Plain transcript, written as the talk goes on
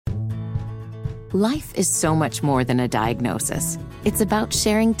Life is so much more than a diagnosis. It's about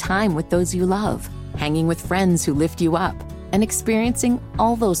sharing time with those you love, hanging with friends who lift you up, and experiencing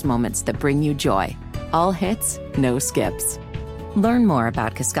all those moments that bring you joy. All hits, no skips. Learn more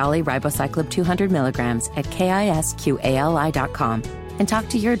about Kisqali Ribociclib 200 milligrams at KISQALI.com and talk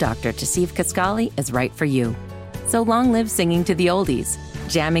to your doctor to see if Kisqali is right for you. So long live singing to the oldies,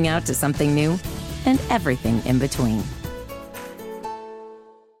 jamming out to something new, and everything in between.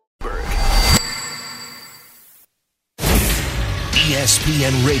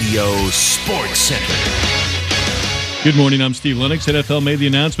 ESPN Radio Sports Center. Good morning, I'm Steve Lennox. NFL made the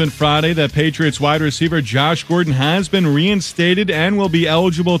announcement Friday that Patriots wide receiver Josh Gordon has been reinstated and will be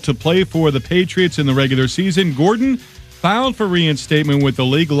eligible to play for the Patriots in the regular season. Gordon filed for reinstatement with the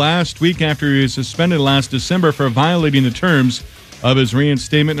league last week after he was suspended last December for violating the terms of his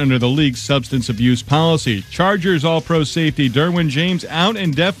reinstatement under the league's substance abuse policy. Chargers All-Pro safety Derwin James out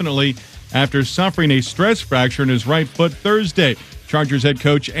indefinitely after suffering a stress fracture in his right foot Thursday. Chargers head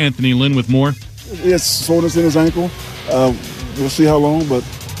coach Anthony Lynn with more. It's soreness in his ankle. We'll see how long, but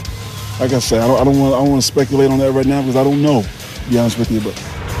like I said, I don't want to speculate on that right now because I don't know, to be honest with you. But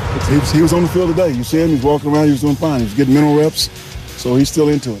he was on the field today. You see him, he's walking around, he was doing fine. He was getting mental reps, so he's still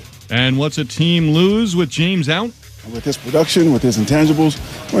into it. And what's a team lose with James out? With his production, with his intangibles,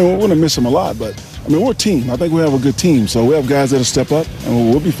 I mean, we're going to miss him a lot, but I mean, we're a team. I think we have a good team, so we have guys that'll step up, and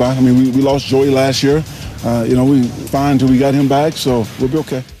we'll be fine. I mean, we lost Joey last year. We fine until we got him back, so we'll be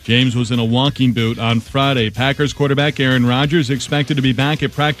okay. James was in a walking boot on Friday. Packers quarterback Aaron Rodgers expected to be back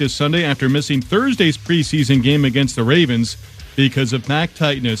at practice Sunday after missing Thursday's preseason game against the Ravens because of back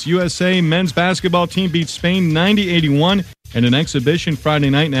tightness. USA men's basketball team beat Spain 90-81 in an exhibition Friday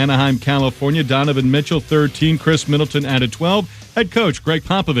night in Anaheim, California. Donovan Mitchell, 13. Chris Middleton added 12. Head coach Greg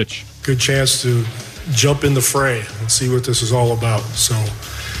Popovich. Good chance to jump in the fray and see what this is all about. So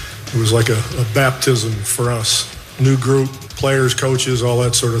it was like a baptism for us. New group, players, coaches, all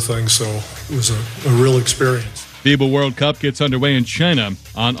that sort of thing. So it was a real experience. FIBA World Cup gets underway in China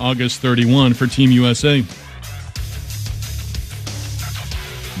on August 31 for Team USA.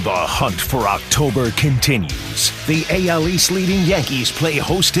 The hunt for October continues. The AL East leading Yankees play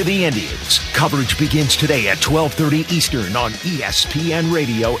host to the Indians. Coverage begins today at 12:30 Eastern on ESPN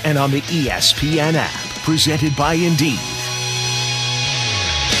Radio and on the ESPN app. Presented by Indeed.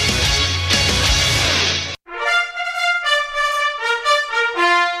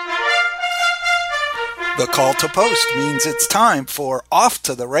 The call to post means it's time for Off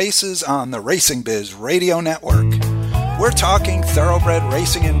to the Races on the Racing Biz Radio Network. We're talking thoroughbred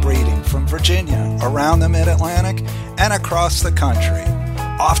racing and breeding from Virginia, around the Mid-Atlantic, and across the country.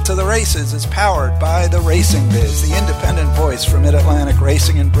 Off to the Races is powered by the Racing Biz, the independent voice for Mid-Atlantic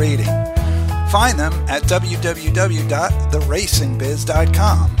racing and breeding. Find them at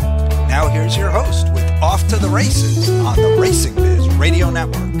www.theracingbiz.com. Now here's your host with Off to the Races on the Racing Biz Radio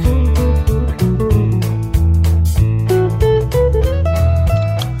Network.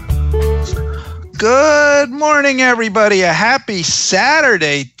 Good morning, everybody. A happy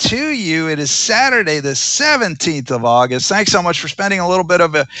Saturday to you. It is Saturday, the 17th of August. Thanks so much for spending a little bit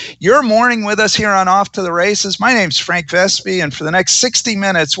of your morning with us here on Off to the Races. My name's Frank Vespi, and for the next 60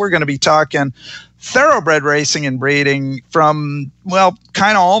 minutes, we're going to be talking thoroughbred racing and breeding from, well,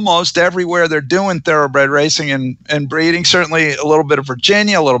 kind of almost everywhere they're doing thoroughbred racing and breeding. Certainly a little bit of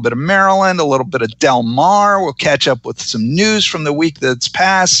Virginia, a little bit of Maryland, a little bit of Del Mar. We'll catch up with some news from the week that's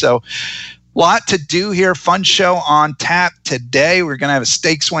passed. So lot to do here. Fun show on tap today. We're going to have a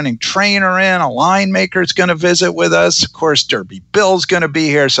stakes winning trainer in. A line maker is going to visit with us. Of course, Derby Bill's going to be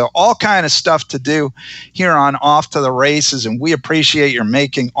here. So all kind of stuff to do here on Off to the Races. And we appreciate your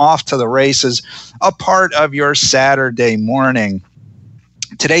making Off to the Races a part of your Saturday morning.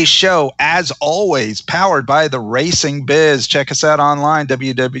 Today's show, as always, powered by The Racing Biz. Check us out online,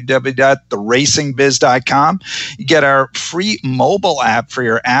 www.theracingbiz.com. You get our free mobile app for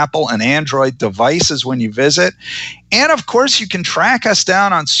your Apple and Android devices when you visit. And, of course, you can track us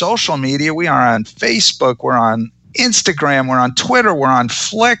down on social media. We are on Facebook. We're on Instagram. We're on Twitter. We're on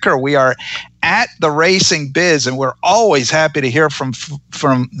Flickr. We are at The Racing Biz, and we're always happy to hear from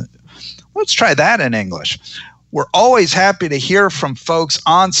let's try that in English. We're always happy to hear from folks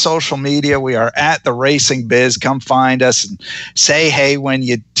on social media. We are at The Racing Biz. Come find us and say hey when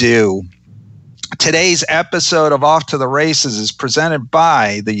you do. Today's episode of Off to the Races is presented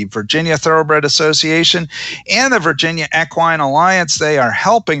by the Virginia Thoroughbred Association and the Virginia Equine Alliance. They are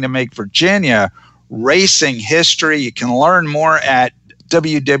helping to make Virginia racing history. You can learn more at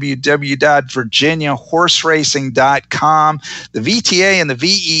www.virginiahorseracing.com. The VTA and the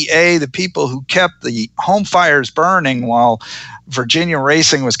VEA, the people who kept the home fires burning while Virginia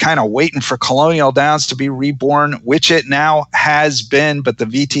racing was kind of waiting for Colonial Downs to be reborn, which it now has been, but the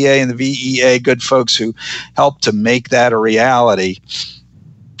VTA and the VEA, good folks who helped to make that a reality.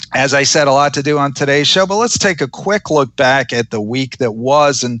 As I said, a lot to do on today's show, but let's take a quick look back at the week that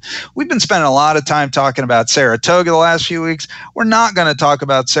was. And we've been spending a lot of time talking about Saratoga the last few weeks. We're not going to talk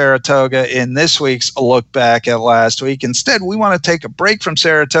about Saratoga in this week's look back at last week. Instead, we want to take a break from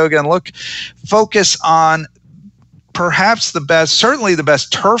Saratoga and focus on perhaps the best, certainly the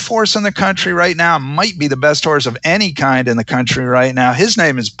best turf horse in the country right now, might be the best horse of any kind in the country right now. His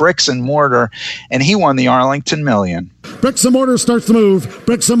name is Bricks and Mortar, and he won the Arlington Million. Bricks and Mortar starts the move.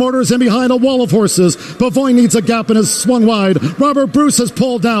 Bricks and Mortar is in behind a wall of horses. Pavoy needs a gap and is swung wide. Robert Bruce has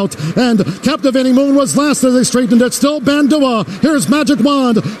pulled out, and Captivating Moon was last as they straightened it. Still Bandua. Here's Magic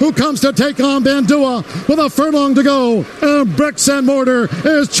Wand, who comes to take on Bandua with a furlong to go. And Bricks and Mortar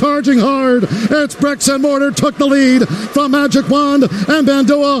is charging hard. It's Bricks and Mortar took the lead from Magic Wand and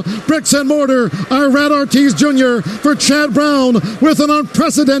Bandua. Bricks and Mortar, Irad Ortiz Jr. for Chad Brown with an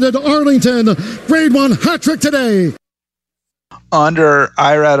unprecedented Arlington Grade 1 hat-trick today. Under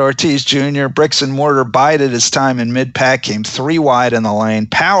Irad Ortiz Jr., Bricks and Mortar bided his time in mid-pack, came 3 wide in the lane,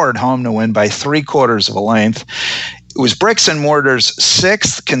 powered home to win by 3/4 of a length. It was Bricks and Mortar's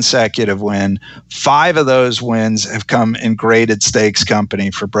 6th consecutive win. 5 of those wins have come in graded stakes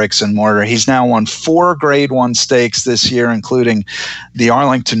company for Bricks and Mortar. He's now won 4 Grade 1 stakes this year, including the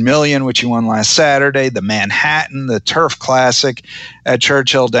Arlington Million, which he won last Saturday, the Manhattan, the Turf Classic at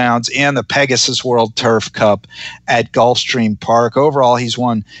Churchill Downs, and the Pegasus World Turf Cup at Gulfstream Park. Overall, he's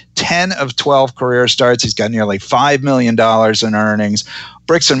won 10 of 12 career starts. He's got nearly $5 million in earnings.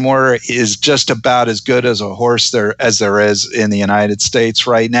 Bricks and Mortar is just about as good as a horse as there is in the United States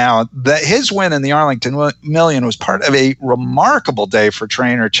right now. His win in the Arlington Million was part of a remarkable day for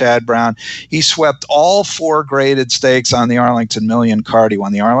trainer Chad Brown. He swept all 4 graded stakes on the Arlington Million card. He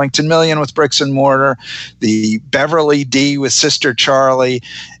won the Arlington Million with Bricks and Mortar, the Beverly D with Sister Charlie,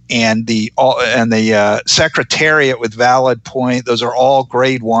 and the Secretariat with Valid Point. Those are all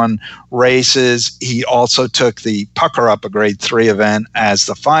Grade 1 races. He also took the Pucker Up, a Grade 3 event, as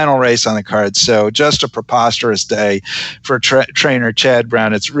the final race on the card. So just a preposterous day for trainer Chad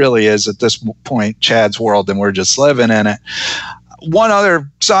Brown. It really is, at this point, Chad's world, and we're just living in it. One other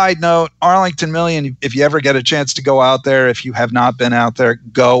side note, Arlington Million, if you ever get a chance to go out there, if you have not been out there,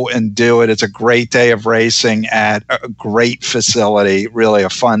 go and do it. It's a great day of racing at a great facility, really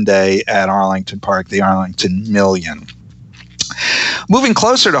a fun day at Arlington Park, the Arlington Million. Moving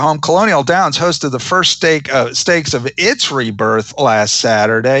closer to home, Colonial Downs hosted the first stakes of its rebirth last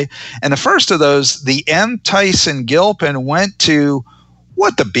Saturday. And the first of those, the M. Tyson Gilpin, went to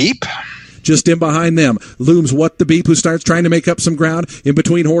What the Beep? Just in behind them looms What the Beep, who starts trying to make up some ground. In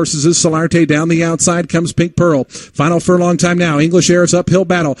between horses is Solarte. Down the outside comes Pink Pearl. Final furlong time now. English Air's uphill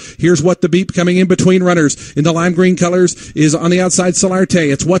battle. Here's What the Beep coming in between runners. In the lime green colors is on the outside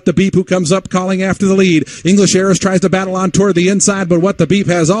Solarte. It's What the Beep who comes up calling after the lead. English Air tries to battle on toward the inside, but What the Beep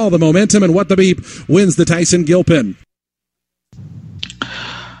has all the momentum, and What the Beep wins the Tyson Gilpin.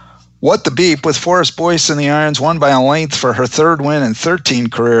 What the Beep, with Forrest Boyce in the irons, won by a length for her 3rd win in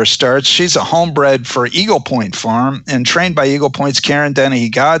 13 career starts. She's a homebred for Eagle Point Farm and trained by Eagle Point's Karen Dennehy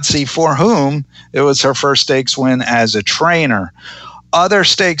Godsey, for whom it was her first stakes win as a trainer. Other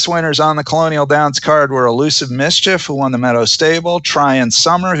stakes winners on the Colonial Downs card were Elusive Mischief, who won the Meadow Stable, Tryon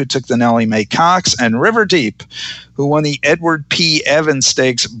Summer, who took the Nellie Mae Cox, and River Deep, who won the Edward P. Evans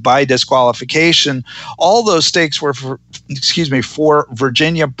Stakes by disqualification. All those stakes were for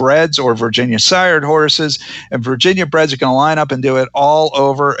Virginia breds or Virginia sired horses, and Virginia breds are going to line up and do it all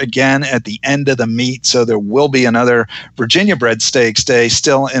over again at the end of the meet. So there will be another Virginia bred stakes day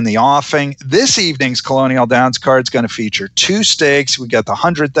still in the offing. This evening's Colonial Downs card is going to feature 2 stakes. We got the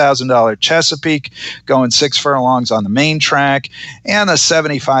 $100,000 Chesapeake going 6 furlongs on the main track, and the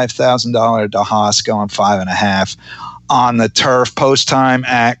 $75,000 DeHaas going 5.5 on the turf. Post time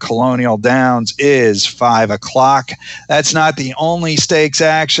at Colonial Downs is 5 o'clock. That's not the only stakes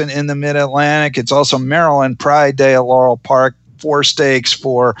action in the Mid-Atlantic. It's also Maryland Pride Day at Laurel Park. 4 stakes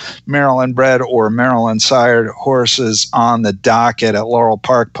for Maryland bred or Maryland sired horses on the docket at Laurel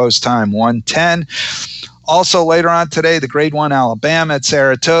Park. Post time 1:10. Also later on today, the Grade 1 Alabama at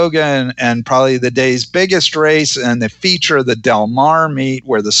Saratoga, and probably the day's biggest race and the feature of the Del Mar meet,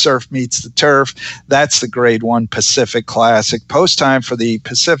 where the surf meets the turf. That's the Grade 1 Pacific Classic. Post time for the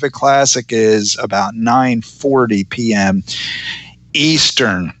Pacific Classic is about 9:40 p.m.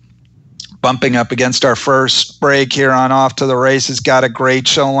 Eastern. bumping up against our first break here on Off to the Races. Got a great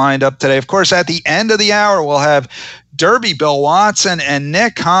show lined up today. Of course, at the end of the hour, we'll have Derby Bill Watson and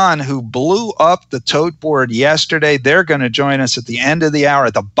Nick Hahn, who blew up the tote board yesterday. They're going to join us at the end of the hour.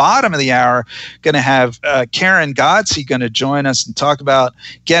 At the bottom of the hour, going to have Karen Godsey going to join us and talk about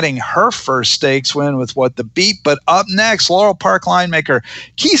getting her first stakes win with What the Beat. But up next, Laurel Park line maker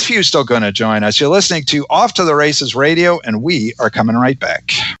Keith Fustel going to join us. You're listening to Off to the Races Radio, and we are coming right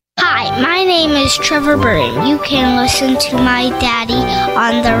back. Hi, my name is Trevor Byrne. You can listen to my daddy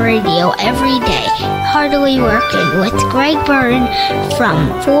on the radio every day. Heartily Working with Greg Byrne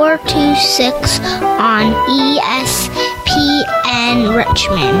from 4 to 6 on ESPN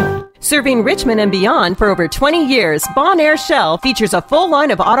Richmond. Serving Richmond and beyond for over 20 years, Bon Air Shell features a full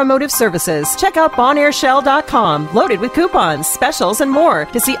line of automotive services. Check out bonairshell.com, loaded with coupons, specials, and more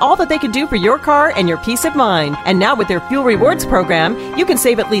to see all that they can do for your car and your peace of mind. And now with their Fuel Rewards program, you can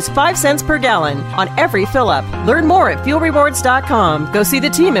save at least 5 cents per gallon on every fill-up. Learn more at fuelrewards.com. Go see the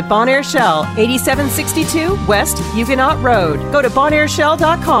team at Bon Air Shell, 8762 West Huguenot Road. Go to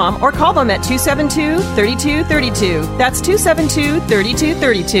bonairshell.com or call them at 272-3232. That's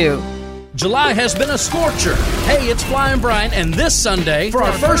 272-3232. July has been a scorcher. Hey, it's Flying Brian, and this Sunday, for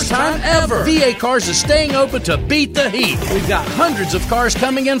our first time ever, VA Cars is staying open to beat the heat. We've got hundreds of cars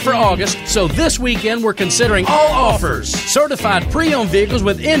coming in for August, so this weekend we're considering all offers. Certified pre-owned vehicles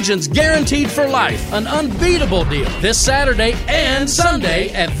with engines guaranteed for life. An unbeatable deal this Saturday and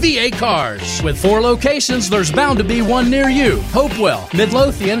Sunday at VA Cars. With 4 locations, there's bound to be one near you. Hopewell,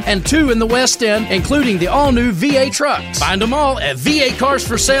 Midlothian, and 2 in the West End, including the all-new VA trucks. Find them all at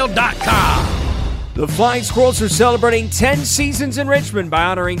vacarsforsale.com. The Flying Squirrels are celebrating 10 seasons in Richmond by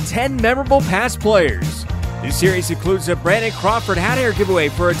honoring 10 memorable past players. This series includes a Brandon Crawford hat hair giveaway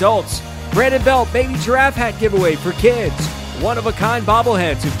for adults, Brandon Belt baby giraffe hat giveaway for kids, one-of-a-kind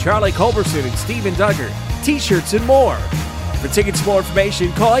bobbleheads of Charlie Culberson and Steven Duggar, t-shirts, and more. For tickets and more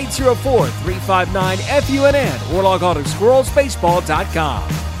information, call 804-359-FUNN or log on to squirrelsbaseball.com.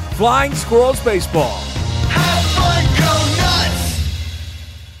 Flying Squirrels Baseball. Have fun, go nuts!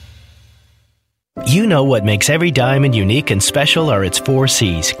 You know what makes every diamond unique and special are its 4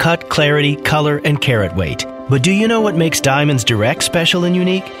 C's: cut, clarity, color, and carat weight. But do you know what makes Diamonds Direct special and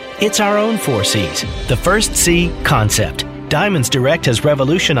unique? It's our own 4 C's. The first C, concept. Diamonds Direct has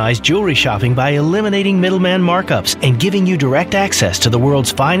revolutionized jewelry shopping by eliminating middleman markups and giving you direct access to the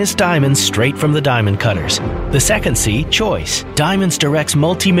world's finest diamonds straight from the diamond cutters. The second C, choice. Diamonds Direct's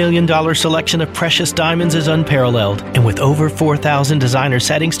multi-million-dollar selection of precious diamonds is unparalleled, and with over 4,000 designer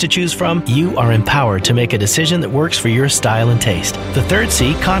settings to choose from, you are empowered to make a decision that works for your style and taste. The third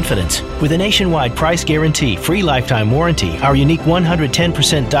C, confidence. With a nationwide price guarantee, free lifetime warranty, our unique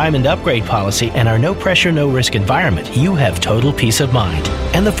 110% diamond upgrade policy, and our no-pressure, no-risk environment, you have total peace of mind.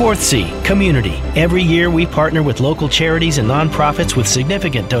 And the fourth C, community. Every year we partner with local charities and nonprofits with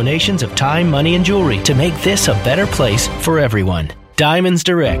significant donations of time, money, and jewelry to make this a better place for everyone. Diamonds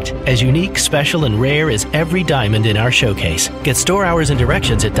Direct, as unique, special, and rare as every diamond in our showcase. Get store hours and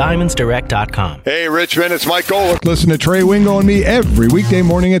directions at diamondsdirect.com. Hey, Richmond, it's Mike Golick. Listen to Trey Wingo and me every weekday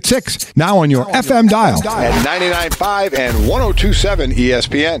morning at 6, now on your FM dial. At 99.5 and 102.7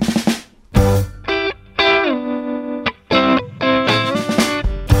 ESPN.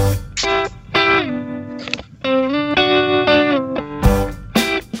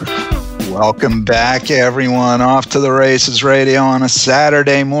 Welcome back, everyone. Off to the Races Radio on a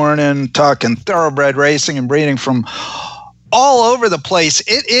Saturday morning, talking thoroughbred racing and breeding from all over the place.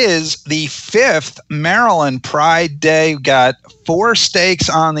 It is the 5th Maryland Pride Day. We've got 4 stakes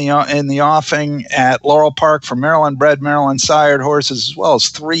in the offing at Laurel Park for Maryland bred, Maryland sired horses, as well as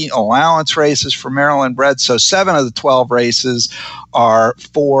 3 allowance races for Maryland bred. So 7 of the 12 races are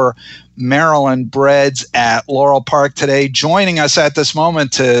for Maryland breds at Laurel Park today. Joining us at this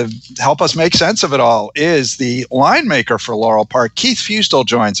moment to help us make sense of it all is the line maker for Laurel Park. Keith Fustel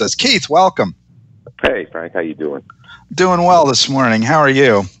joins us. Keith, welcome. Hey, Frank, how you doing? Doing well this morning. How are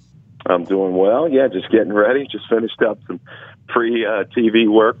you? I'm doing well. Yeah, just getting ready. Just finished up some pre-TV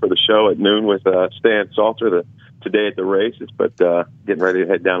work for the show at noon with Stan Salter today at the races, but getting ready to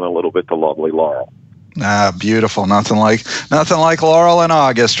head down a little bit to lovely Laurel. Ah, beautiful. Nothing like Laurel in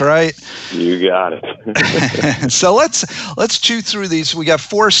August, right? You got it. So let's chew through these. We got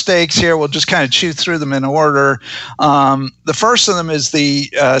 4 stakes here. We'll just kind of chew through them in order. The first of them is the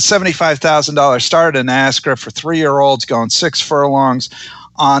 $75,000 start in NASCAR for 3-year-olds going 6 furlongs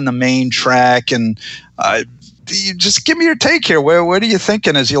on the main track. And you just give me your take here. What are you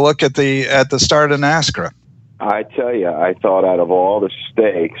thinking as you look at the start of NASCAR? I tell you, I thought out of all the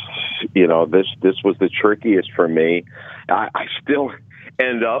stakes, this was the trickiest for me. I still,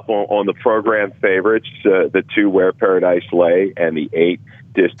 end up on the program favorites, the 2 Where Paradise Lay and the 8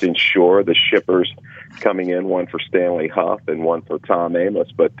 Distant Shore. The shippers coming in, one for Stanley Huff and one for Tom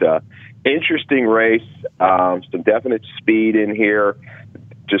Amos. But interesting race, some definite speed in here.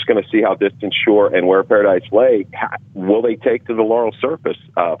 Just going to see how Distant Shore and Where Paradise Lay, will they take to the Laurel Surface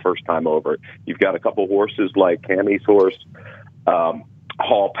first time over? You've got a couple horses like Cammie's horse,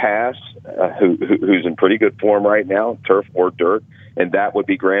 Hall Pass, who's in pretty good form right now, turf or dirt, and that would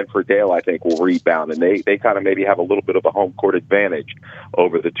be Granford Dale, I think, will rebound. And they kind of maybe have a little bit of a home court advantage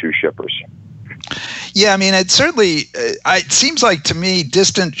over the 2 shippers. Yeah, I mean, it certainly, it seems like to me,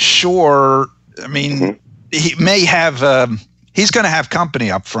 Distant Shore, I mean, he may have, he's going to have company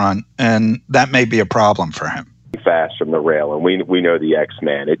up front, and that may be a problem for him. Fast from the rail, and we know the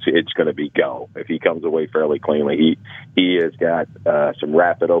X-Man. It's going to be go if he comes away fairly cleanly. He has got some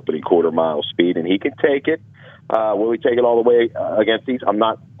rapid opening quarter mile speed, and he can take it. Will he take it all the way against these? I'm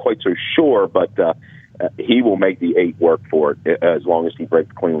not quite so sure, but he will make the 8 work for it as long as he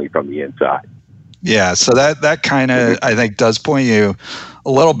breaks cleanly from the inside. Yeah, so that kind of, I think, does point you a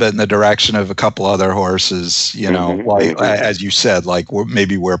little bit in the direction of a couple other horses, like, as you said, like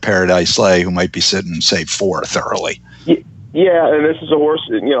maybe Where Paradise Lay, who might be sitting, say, 4th early. Yeah, and this is a horse,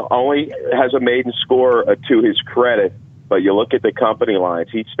 only has a maiden score to his credit, but you look at the company lines,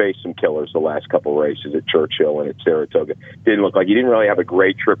 he's faced some killers the last couple of races at Churchill and at Saratoga. Didn't look like he didn't really have a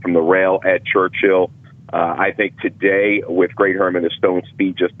great trip from the rail at Churchill. I think today, with Great Herman, the Stone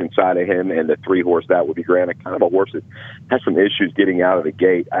Speed just inside of him, and the 3 horse, that would be Granite, kind of a horse that has some issues getting out of the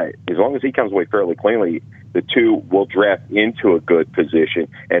gate. As long as he comes away fairly cleanly, the 2 will draft into a good position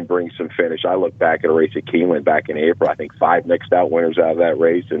and bring some finish. I look back at a race at Keeneland back in April. I think 5 mixed out winners out of that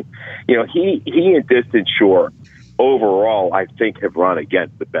race. And, he and Distant Shore, overall, I think have run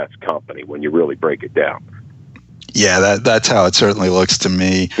against the best company when you really break it down. Yeah, that's how it certainly looks to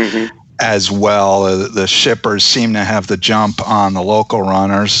me. As well. The shippers seem to have the jump on the local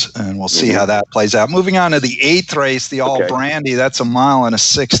runners, and we'll see how that plays out. Moving on to the 8th race, the All Brandy. That's a 1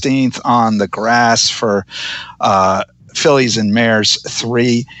 1/16 on the grass for fillies and mares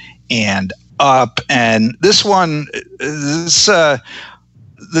 3 and up. And this one is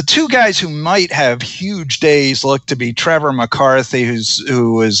the 2 guys who might have huge days look to be Trevor McCarthy,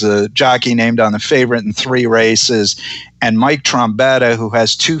 who is a jockey named on the favorite in 3 races, and Mike Trombetta, who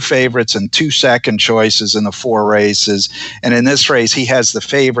has 2 favorites and 2 second choices in the 4 races. And in this race, he has the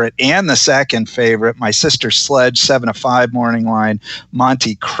favorite and the second favorite. My Sister Sledge, 7-5 morning line.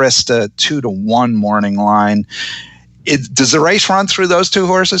 Monte Cristo, 2-1 morning line. Does the race run through those 2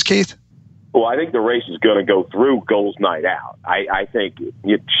 horses, Keith? Well, I think the race is going to go through Goals Night Out. I think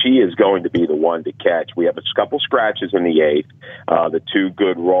she is going to be the one to catch. We have a couple scratches in the 8th. The 2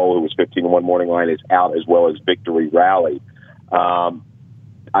 Good Roll, who was 15-1 morning line, is out, as well as Victory Rally.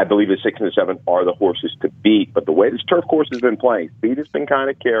 I believe the 6 and the 7 are the horses to beat. But the way this turf course has been playing, speed has been kind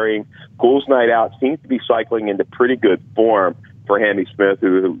of carrying. Goals Night Out seems to be cycling into pretty good form for Hammy Smith,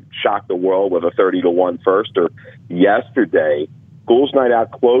 who shocked the world with a 30-1 firster yesterday. Goals Night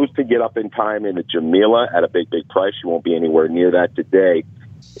Out closed to get up in time in the Jamila at a big price. She won't be anywhere near that today.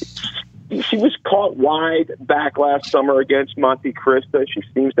 She was caught wide back last summer against Monte Cristo. She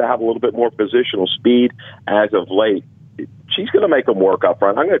seems to have a little bit more positional speed as of late. She's going to make them work up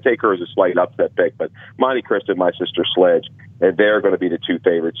front. I'm going to take her as a slight upset pick, but Monte Cristo and My Sister Sledge, and they're going to be the 2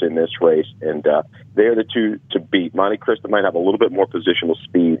 favorites in this race, and they're the 2 to beat. Monte Cristo might have a little bit more positional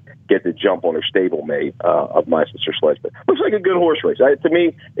speed, get the jump on her stablemate of My Sister Sledge, but looks like a good horse race. To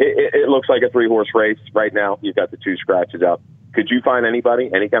me, it looks like a 3-horse race right now. You've got the 2 scratches out. Could you find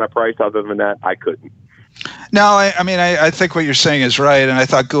anybody, any kind of price other than that? I couldn't. No, I think what you're saying is right, and I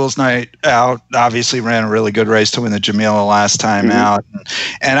thought Goals Night Out obviously ran a really good race to win the Jamila last time out,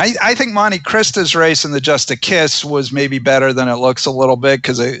 and I think Monte Cristo's race in the Just a Kiss was maybe better than it looks a little bit,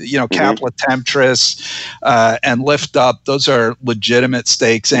 because Capla Temptress and Lift Up, those are legitimate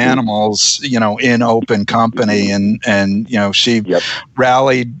stakes animals, in open company, and she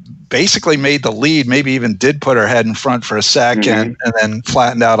rallied. Basically made the lead, maybe even did put her head in front for a second, and then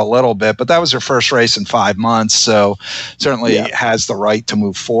flattened out a little bit. But that was her first race in 5 months, so certainly has the right to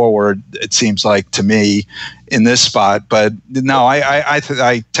move forward, it seems like to me, in this spot. But no, I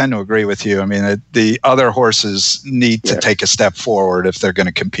tend to agree with you. I mean, the other horses need to take a step forward if they're going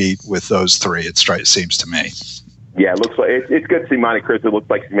to compete with those 3, it seems to me. Yeah, it looks like it's good to see Monte Cristo. It looks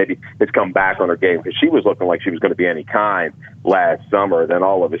like maybe it's come back on her game, because she was looking like she was going to be any kind last summer. Then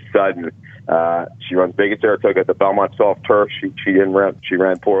all of a sudden, she runs big at Saratoga at the Belmont Soft Turf. She didn't run. She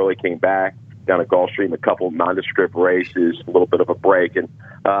ran poorly, came back. down at Gulfstream, a couple nondescript races, a little bit of a break. And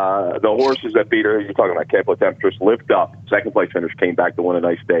the horses that beat her, you're talking about Campo Temptress, lived up. Second place finish, came back to win a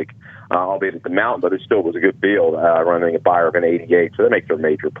nice stake, albeit at the mountain, but it still was a good field, running a buyer of an 88. So that makes her a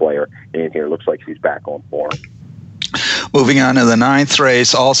major player in here. Looks like she's back on form. Moving on to the 9th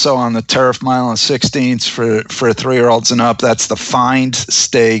race, also on the turf, mile and 16ths for 3-year-olds and up. That's the Find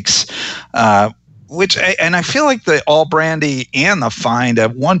Stakes, and I feel like the All Brandy and the Find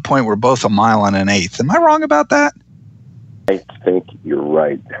at one point were both a mile and an eighth. Am I wrong about that? I think you're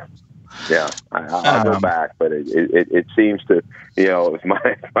right. Yeah, I'll go back, but it seems to, if my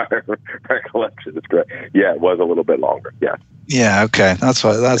recollection is correct. Yeah, it was a little bit longer. Yeah. Yeah. Okay. That's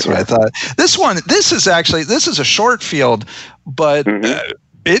what I thought. This is a short field, but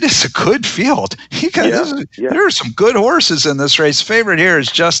it is a good field. There are some good horses in this race. Favorite here is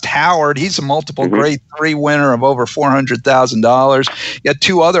Just Howard. He's a multiple Grade 3 winner of over $400,000. You got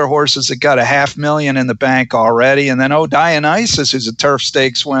 2 other horses that got $500,000 in the bank already, and then Dionysus, who's a turf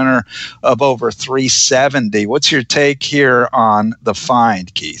stakes winner of over $370,000. What's your take here on the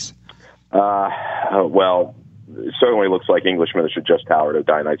Find, Keith? Well, it certainly looks like English Minister Just Howard of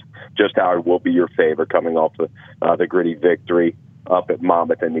Dionysus. Just Howard will be your favorite coming off the gritty victory up at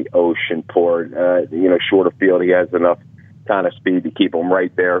Monmouth in the Ocean Port. Shorter field, he has enough kind of speed to keep him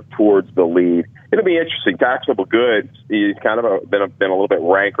right there towards the lead. It'll be interesting. Taxable Goods, he's kind of been a little bit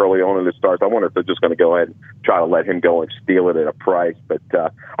rank early on in the starts. I wonder if they're just going to go ahead and try to let him go and steal it at a price. But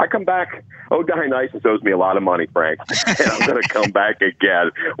I come back. Dionysus owes me a lot of money, Frank, and I'm going to come back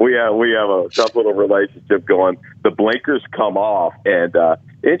again. We have a tough little relationship going. The blinkers come off, and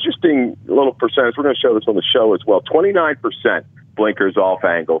interesting little percentage. We're going to show this on the show as well. 29%. Blinkers off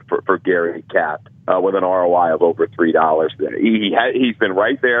angle for Gary Cap with an ROI of over $3. He's been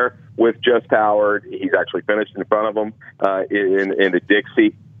right there with Just Howard. He's actually finished in front of him in the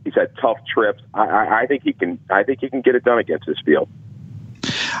Dixie. He's had tough trips. I think he can get it done against this field.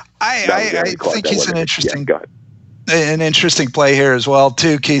 I think he's an interesting guy. An interesting play here as well,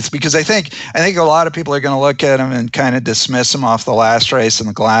 too, Keith, because I think a lot of people are going to look at him and kind of dismiss him off the last race in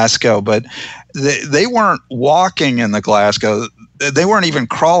the Glasgow, but they weren't walking in the Glasgow. They weren't even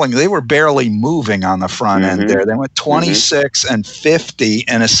crawling. They were barely moving on the front end there. They went 26 and 50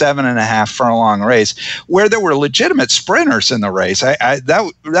 in a 7.5 furlong race where there were legitimate sprinters in the race.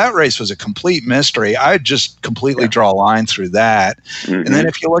 That race was a complete mystery. I'd just completely draw a line through that. And then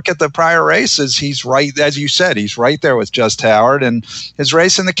if you look at the prior races, he's right, as you said, he's right there with Just Howard, and his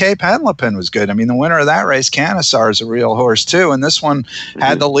race in the Cape Henlopen was good. I mean, the winner of that race, Canassar, is a real horse too, and this one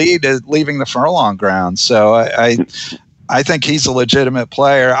had the lead leaving the furlong ground. So I think he's a legitimate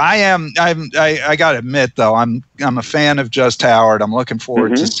player. I got to admit, though, I'm a fan of Just Howard. I'm looking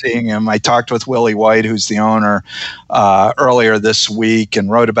forward to seeing him. I talked with Willie White, who's the owner, earlier this week and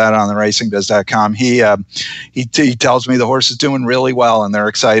wrote about it on the racingbiz.com. He tells me the horse is doing really well and they're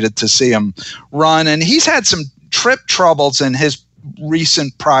excited to see him run. And he's had some trip troubles in his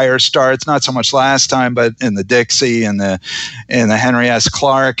recent prior starts, not so much last time, but in the Dixie and the Henry S.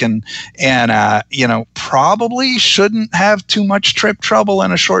 Clark, and probably shouldn't have too much trip trouble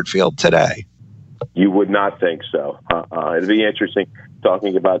in a short field today. You would not think so. It'd be interesting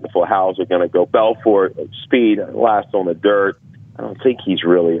talking about how's it going to go. Belfort, speed, last on the dirt. I don't think he's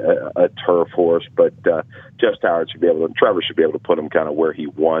really a turf horse, but Just Howard should be able to, Trevor should be able to put him kind of where he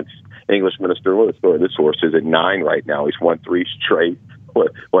wants. English Minister, what the story? This horse is at 9 right now. He's won 3 straight.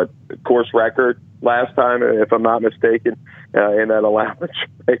 What course record last time, if I'm not mistaken, in that allowance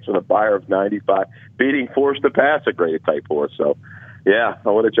race with a buyer of 95, beating Force to Pass, a great type horse. So, yeah,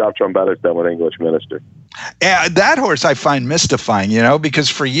 what a job Trombetter's done with English Minister. Yeah, that horse I find mystifying, because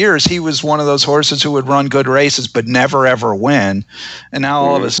for years he was one of those horses who would run good races but never ever win, and now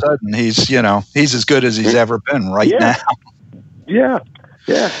all of a sudden he's as good as he's ever been now.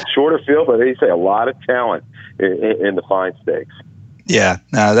 Yeah, shorter field, but they say a lot of talent in the Fine Stakes. Yeah,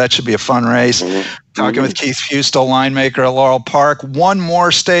 no, that should be a fun race. Talking with Keith Fustel, line maker at Laurel Park. One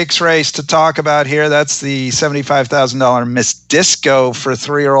more stakes race to talk about here. That's the $75,000 Miss Disco for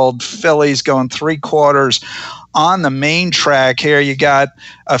 3-year-old fillies going 3/4 on the main track here. You got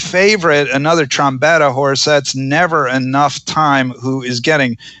a favorite, another Trombetta horse. That's Never Enough Time, who is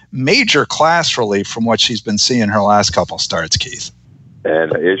getting major class relief from what she's been seeing her last couple starts, Keith.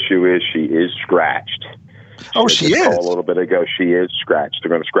 And the issue is she is scratched. Oh, she is. A little bit ago, she is scratched. They're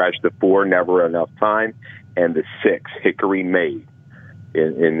going to scratch the 4, Never Enough Time, and the 6, Hickory Maid,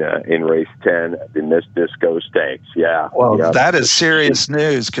 in race 10, the Miss Disco Stakes. Yeah. Well, that is serious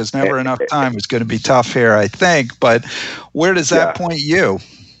news because Never Enough Time is going to be tough here, I think. But where does that point you?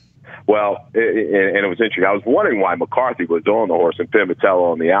 Well, and it was interesting. I was wondering why McCarthy was on the horse and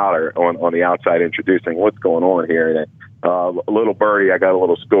Pimentello on the outside introducing what's going on here. And a little birdie, I got a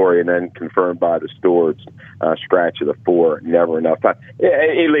little story, and then confirmed by the stewards, scratch of the 4, never enough time.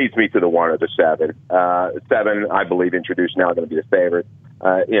 It leads me to the 1 or the 7. 7, I believe, introduced now going to be the favorite.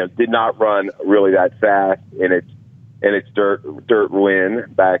 Did not run really that fast in its dirt win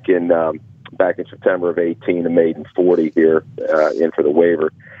back in September of 18, a maiden 40 here in for the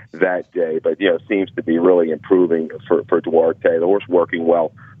waiver that day, but seems to be really improving for Duarte. The horse working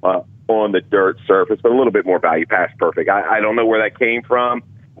well on the dirt surface, but a little bit more value, past perfect. I don't know where that came from.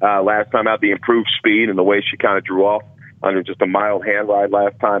 Last time out, the improved speed and the way she kind of drew off under just a mild hand ride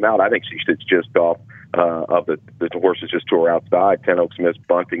last time out. I think she sits just off of the horses just tore outside. Ten Oaks missed,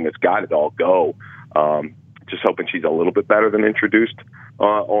 Bunting has got it all go. Just hoping she's a little bit better than introduced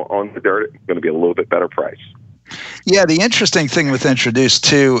on the dirt. It's going to be a little bit better price. Yeah, the interesting thing with Introduced,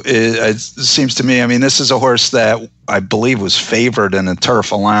 too, is it seems to me, I mean, this is a horse that I believe was favored in a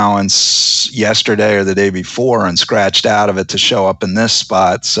turf allowance yesterday or the day before and scratched out of it to show up in this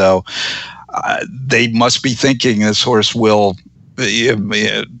spot. So they must be thinking this horse will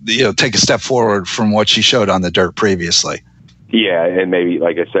take a step forward from what she showed on the dirt previously. Yeah, and maybe,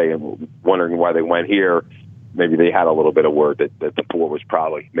 like I say, I'm wondering why they went here. Maybe they had a little bit of word that the 4 was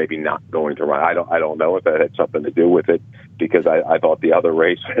probably maybe not going to run. I don't know if that had something to do with it, because I thought the other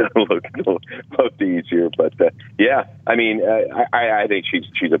race looked easier. But yeah, I mean, I think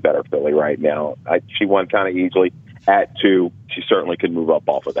she's a better filly right now. She won kind of easily at 2. She certainly could move up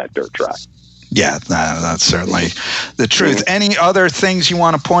off of that dirt track. Yeah, that's certainly the truth. Any other things you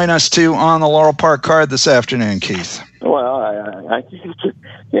want to point us to on the Laurel Park card this afternoon, Keith? Well, I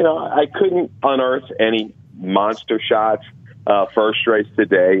couldn't unearth any monster shots. First race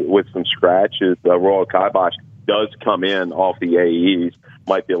today with some scratches. Royal Kibosh does come in off the AEs.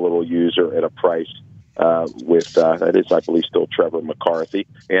 Might be a little user at a price with that is, I believe, still Trevor McCarthy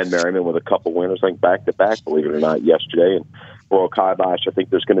and Merriman with a couple winners, I think, back-to-back, believe it or not, yesterday. And Royal Kibosh, I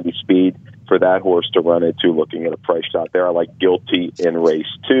think there's going to be speed for that horse to run into. Looking at a price shot there, I like Guilty in race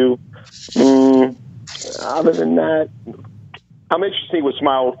 2. Other than that, I'm interested to see what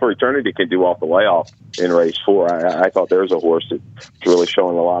Smile for Eternity can do off the layoff in race 4. I thought there's a horse that's really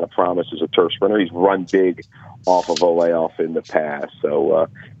showing a lot of promise as a turf sprinter. He's run big off of a layoff in the past. So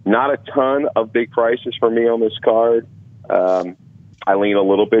not a ton of big prices for me on this card. I lean a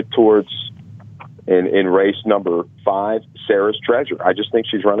little bit towards, in race number 5, Sarah's Treasure. I just think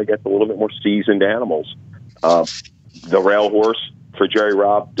she's run against a little bit more seasoned animals. The rail horse for Jerry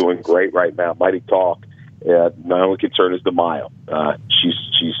Robb, doing great right now. Mighty Talk. My only concern is the mile.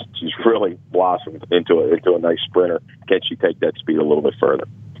 She's really blossomed into a nice sprinter. Can she take that speed a little bit further?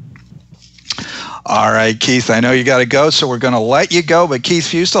 All right, Keith, I know you got to go, so we're going to let you go. But Keith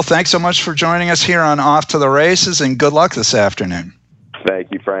Fustel, thanks so much for joining us here on Off to the Races, and good luck this afternoon.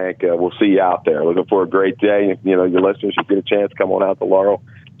 Thank you, Frank. We'll see you out there. Looking for a great day. Your listeners should get a chance. Come on out to Laurel.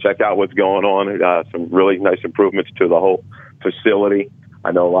 Check out what's going on. Some really nice improvements to the whole facility.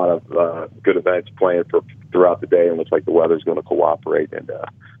 I know a lot of good events planned throughout the day, and looks like the weather's going to cooperate. And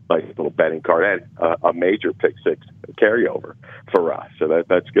nice little betting card and a major pick 6 carryover for us. So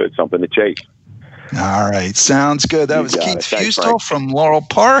that's good. Something to chase. All right. Sounds good. That was Keith Fustel from Laurel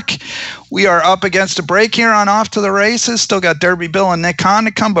Park. We are up against a break here on Off to the Races. Still got Derby Bill and Nick Hahn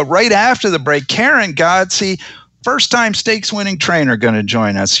to come, but right after the break, Karen Godsey, first-time stakes-winning trainer, going to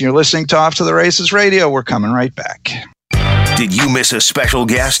join us. You're listening to Off to the Races Radio. We're coming right back. Did you miss a special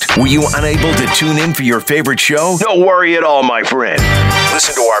guest? Were you unable to tune in for your favorite show? No worry at all, my friend.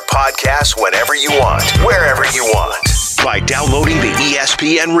 Listen to our podcast whenever you want, wherever you want, by downloading the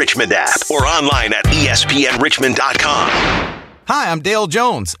ESPN Richmond app or online at espnrichmond.com. Hi, I'm Dale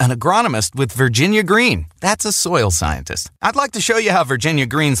Jones, an agronomist with Virginia Green. That's a soil scientist. I'd like to show you how Virginia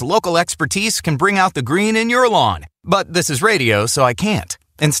Green's local expertise can bring out the green in your lawn. But this is radio, so I can't.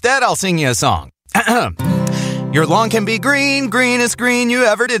 Instead, I'll sing you a song. Your lawn can be green, greenest green you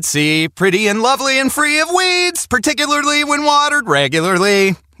ever did see. Pretty and lovely and free of weeds, particularly when watered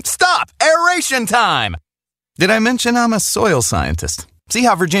regularly. Stop! Aeration time! Did I mention I'm a soil scientist? See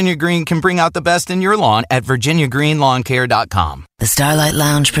how Virginia Green can bring out the best in your lawn at virginiagreenlawncare.com. The Starlight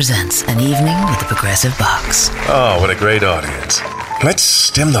Lounge presents An Evening with the Progressive Box. Oh, what a great audience. Let's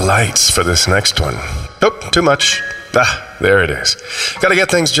dim the lights for this next one. Oh, too much. There it is. Gotta get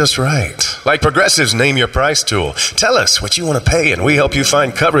things just right. Like Progressive's Name Your Price tool. Tell us what you want to pay, and we help you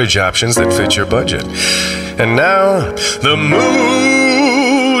find coverage options that fit your budget. And now, the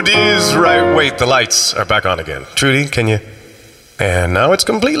mood is right. Wait, the lights are back on again. Trudy, can you? And now it's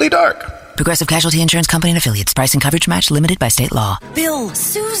completely dark. Progressive Casualty Insurance Company and Affiliates. Price and coverage match limited by state law. Bill,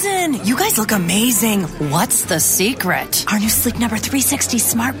 Susan, you guys look amazing. What's the secret? Our new Sleep Number 360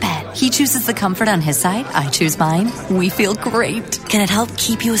 smart bed. He chooses the comfort on his side. I choose mine. We feel great. Can it help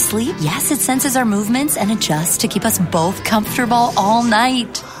keep you asleep? Yes, it senses our movements and adjusts to keep us both comfortable all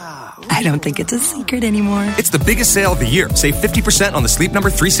night. I don't think it's a secret anymore. It's the biggest sale of the year. Save 50% on the Sleep Number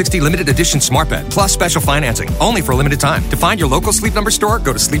 360 limited edition smart bed, plus special financing, only for a limited time. To find your local Sleep Number store,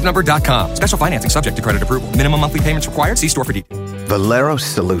 go to sleepnumber.com. Special financing subject to credit approval. Minimum monthly payments required. See store for details. Valero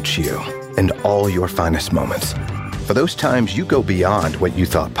salutes you and all your finest moments. For those times you go beyond what you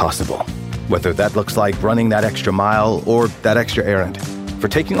thought possible. Whether that looks like running that extra mile or that extra errand. For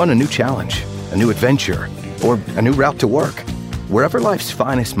taking on a new challenge, a new adventure, or a new route to work. Wherever life's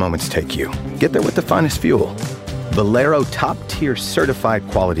finest moments take you, get there with the finest fuel. Valero top-tier certified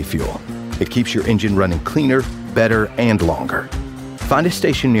quality fuel. It keeps your engine running cleaner, better, and longer. Find a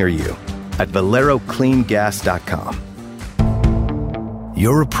station near you at ValeroCleanGas.com.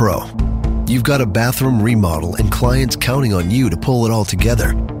 You're a pro. You've got a bathroom remodel and clients counting on you to pull it all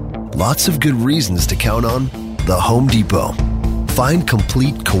together. Lots of good reasons to count on the Home Depot. Find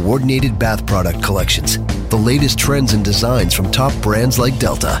complete, coordinated bath product collections, the latest trends and designs from top brands like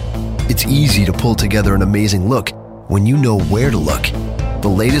Delta. It's easy to pull together an amazing look when you know where to look. The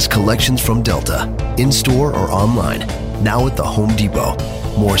latest collections from Delta, in-store or online, now at the Home Depot.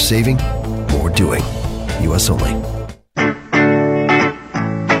 More saving, more doing. U.S. only.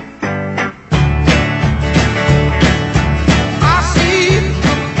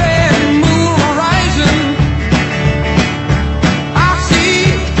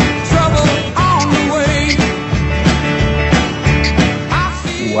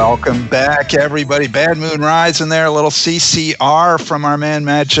 Welcome back, everybody. Bad Moon Rising there. A little CCR from our man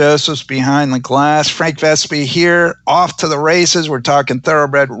Matt Josephs behind the glass. Frank Vespi here, off to the races. We're talking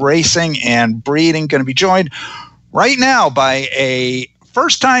thoroughbred racing and breeding. Going to be joined right now by a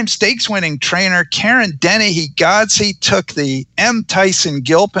first-time stakes-winning trainer, Karen Dennehy-Godsey. Took the M. Tyson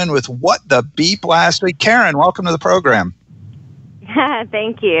Gilpin with What the Beep last week. Karen, welcome to the program.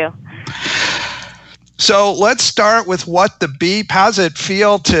 Thank you. So let's start with What the Beep. How's it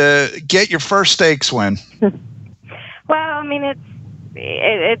feel to get your first stakes win? Well, I mean,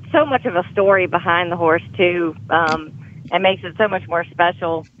 it's so much of a story behind the horse, too. It makes it so much more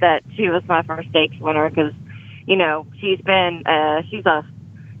special that she was my first stakes winner because, you know, she's a,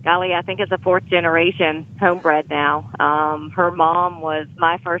 I think it's a fourth generation homebred now. Her mom was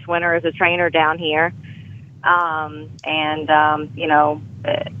my first winner as a trainer down here.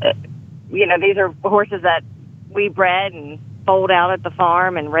 These are horses that we bred and foaled out at the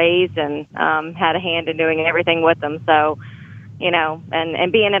farm and raised and had a hand in doing everything with them. So, you know,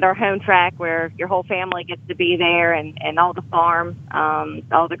 and being at our home track where your whole family gets to be there and all the farm,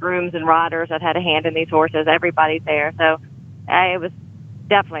 all the grooms and riders that had a hand in these horses, everybody's there. So it was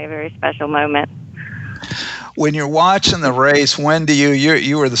definitely a very special moment. When you're watching the race, when do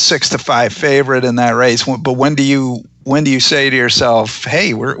you were the 6-5 favorite in that race, but when do you say to yourself,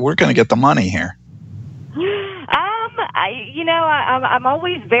 hey, we're going to get the money here? I'm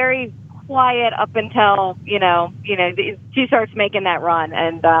always very quiet up until, she starts making that run.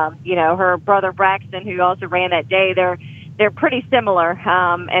 And, her brother Braxton, who also ran that day, they're pretty similar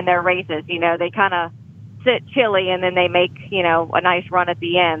in their races. You know, they kind of sit chilly and then they make, a nice run at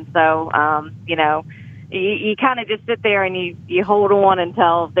the end. So, you kind of just sit there and you hold on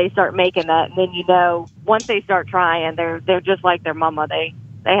until they start making that. And then, once they start trying, they're just like their mama. They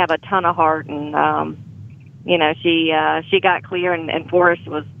have a ton of heart. And, she got clear and Forrest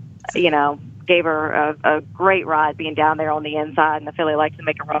was, gave her a great ride being down there on the inside. And the filly likes to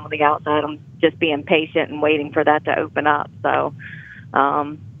make a run on the outside. I'm just being patient and waiting for that to open up. So,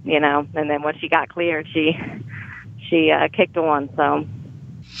 and then when she got cleared, she kicked on. So.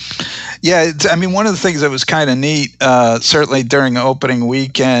 Yeah, one of the things that was kind of neat, certainly during opening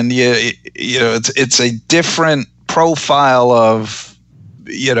weekend, it's a different profile of,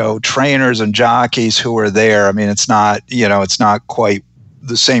 trainers and jockeys who are there. I mean, it's not quite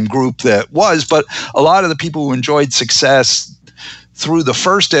the same group that was, but a lot of the people who enjoyed success through the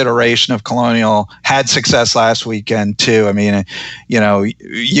first iteration of Colonial had success last weekend too. I mean,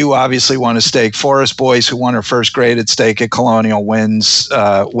 you obviously won a stake. Forest Boys, who won her first graded stake at Colonial, wins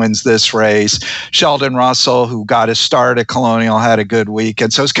this race. Sheldon Russell, who got his start at Colonial, had a good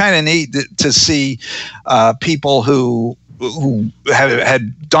weekend. So it's kind of neat to see people who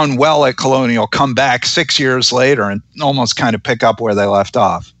had done well at Colonial come back 6 years later and almost kind of pick up where they left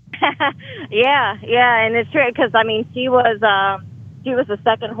off. Yeah, and it's true because she was the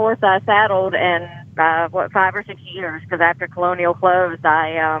second horse I saddled in 5 or 6 years because after Colonial closed,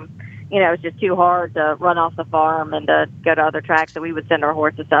 I it was just too hard to run off the farm and to go to other tracks. So we would send our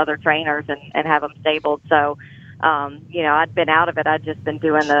horses to other trainers and have them stabled. So, I'd been out of it. I'd just been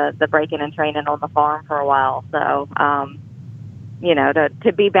doing the breaking and training on the farm for a while. So,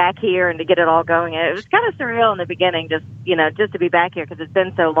 to be back here and to get it all going, it was kind of surreal in the beginning, just to be back here because it's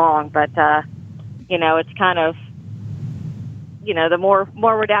been so long. But, it's kind of, the more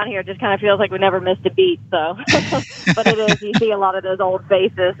we're down here, it just kind of feels like we never missed a beat. So, but it is, you see a lot of those old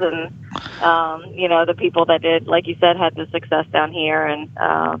faces and, the people that did, like you said, had the success down here. And,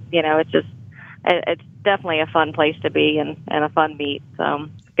 it's definitely a fun place to be and a fun meet. So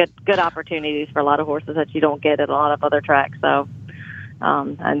good opportunities for a lot of horses that you don't get at a lot of other tracks. So,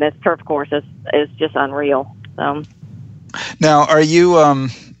 and this turf course is just unreal. So now, are you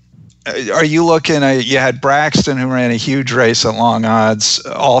looking at, you had Braxton who ran a huge race at long odds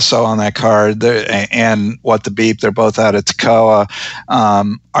also on that card, and What the Beep, they're both out at Toccoa.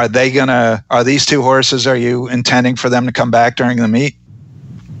 Are these two horses, are you intending for them to come back during the meet?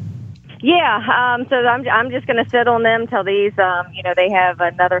 Yeah, so I'm just going to sit on them till these, they have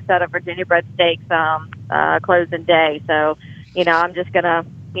another set of Virginia bred stakes closing day. So, I'm just going to,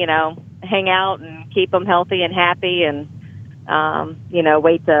 hang out and keep them healthy and happy and,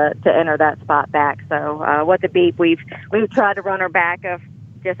 wait to enter that spot back. So, What the Beep, we've tried to run her back of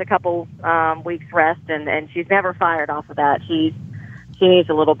just a couple weeks rest, and she's never fired off of that. She needs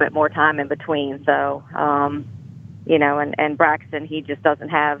a little bit more time in between. So, and Braxton, he just doesn't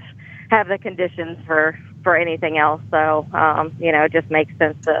have the conditions for anything else. So, it just makes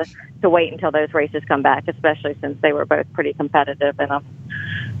sense to wait until those races come back, especially since they were both pretty competitive in them.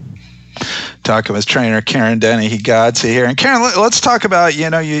 Talking with trainer Karen Dennehy-Godsey here. And Karen, let's talk about,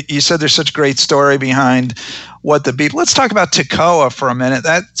 you said there's such a great story behind What the Beep. Let's talk about Toccoa for a minute.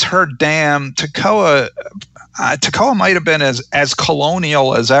 That's her dam. Toccoa might have been as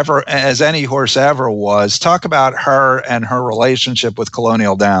colonial as any horse ever was. Talk about her and her relationship with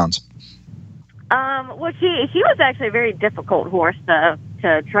Colonial Downs. Well, she was actually a very difficult horse to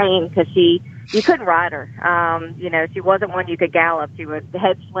train because you couldn't ride her. She wasn't one you could gallop. She would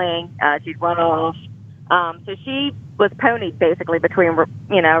head sling. She'd run off. So she was ponied basically between,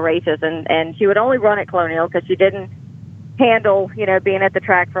 races, and she would only run at Colonial because she didn't handle, being at the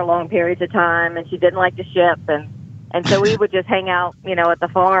track for long periods of time, and she didn't like to ship. And so we would just hang out, at the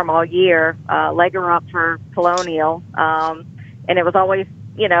farm all year, leg her up for Colonial. And it was always,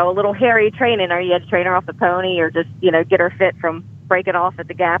 a little hairy training, or you had to train her off the pony or just, get her fit from breaking off at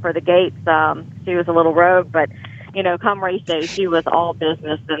the gap or the gates. She was a little rogue, but, come race day, she was all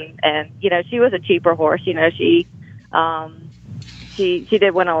business. And she was a cheaper horse. She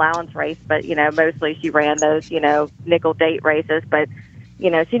did win allowance race, but, mostly she ran those, nickel date races. But,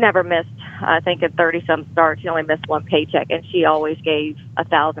 she never missed, I think, at 30-some starts. She only missed one paycheck, and she always gave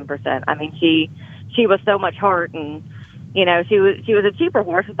 1,000%. I mean, she was so much heart, and, she was a cheaper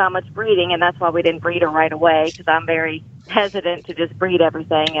horse without much breeding, and that's why we didn't breed her right away, because I'm very hesitant to just breed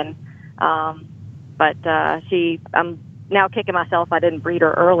everything. And I'm now kicking myself I didn't breed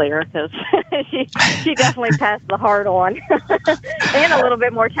her earlier, because she definitely passed the heart on, and a little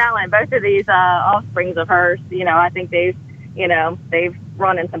bit more talent. Both of these offsprings of hers, I think they've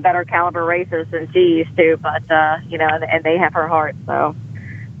run in some better caliber races than she used to, but and they have her heart. So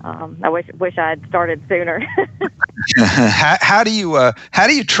I wish I'd started sooner. How do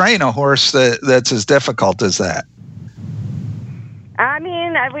you train a horse that's as difficult as that? I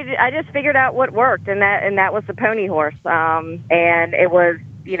mean, I just figured out what worked, and that was the pony horse. And it was,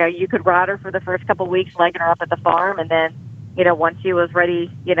 you could ride her for the first couple of weeks, legging her up at the farm, and then, once she was ready,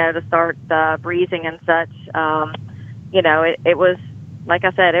 to start breezing and such, it was, like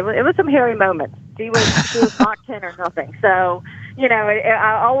I said, it was some hairy moments. She was Mach 10 or nothing. So,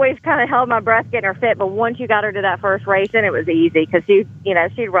 I always kind of held my breath getting her fit, but once you got her to that first race, then it was easy, because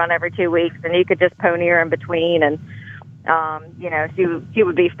she'd run every 2 weeks, and you could just pony her in between, and she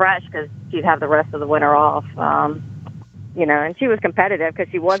would be fresh because she'd have the rest of the winter off. And she was competitive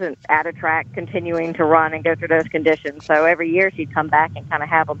because she wasn't at a track continuing to run and go through those conditions. So every year she'd come back and kind of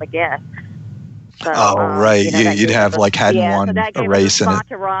have them again. So, right. You'd have hadn't won so that a gave race her a in spot it.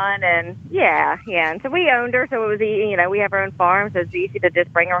 to run, and and so we owned her, so it was easy. We have our own farm, so it's easy to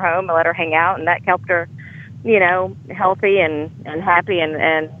just bring her home and let her hang out, and that kept her, healthy and happy,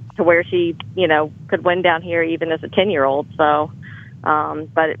 and to where she, could win down here even as a 10-year-old. So,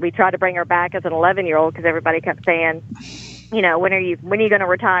 but we tried to bring her back as an 11-year-old because everybody kept saying, when are you going to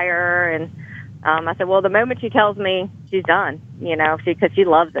retire? And I said, well, the moment she tells me she's done, because she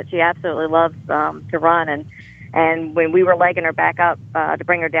loves it. She absolutely loves to run. And when we were legging her back up to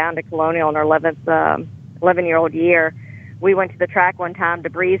bring her down to Colonial in her 11th 11-year-old year, we went to the track one time to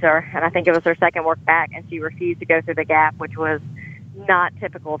breeze her, and I think it was her second work back, and she refused to go through the gap, which was not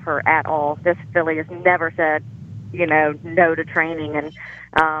typical of her at all. This filly has never said, no to training. And,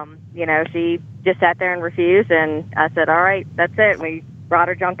 she just sat there and refused. And I said, all right, that's it. We brought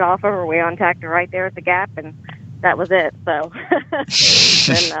her, jumped off of her. We untacked her right there at the gap, and that was it. So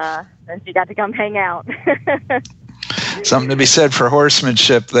then she got to come hang out. Something to be said for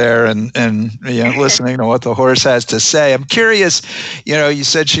horsemanship there, and listening to what the horse has to say. I'm curious, you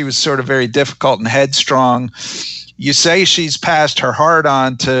said she was sort of very difficult and headstrong. You say she's passed her heart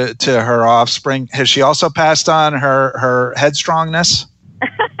on to her offspring. Has she also passed on her headstrongness?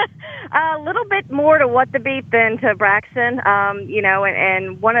 A little bit more to What the Beep than to Braxton,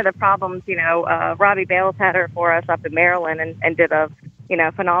 and one of the problems, Robbie Bales had her for us up in Maryland and did a,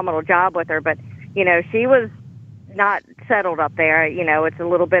 phenomenal job with her. But, she was not settled up there. It's a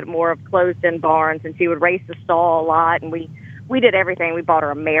little bit more of closed-in barns, and she would race the stall a lot, and we did everything. We bought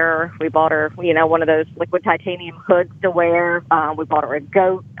her a mirror. We bought her, one of those liquid titanium hoods to wear. We bought her a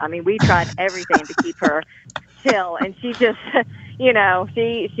goat. I mean, we tried everything to keep her chill, and she just,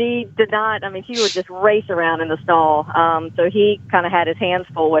 she did not. I mean, she would just race around in the stall. So he kind of had his hands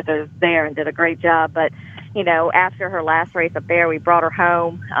full with her there and did a great job. But, after her last race up there, we brought her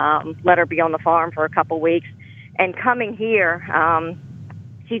home, let her be on the farm for a couple weeks. And coming here,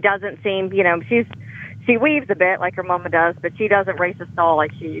 she doesn't seem, she weaves a bit like her mama does, but she doesn't race a stall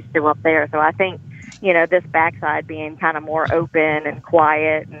like she used to up there. So I think, this backside being kind of more open and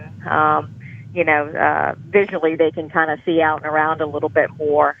quiet and, visually they can kind of see out and around a little bit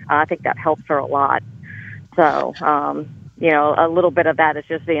more. I think that helps her a lot. So, a little bit of that is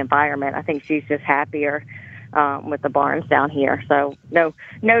just the environment. I think she's just happier with the barns down here. So no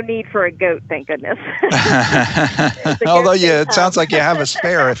need for a goat, thank goodness. Although it sounds like you have a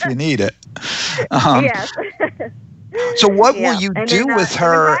spare if you need it. Yes. So what will you do with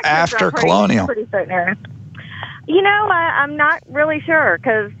her after Colonial? I'm not really sure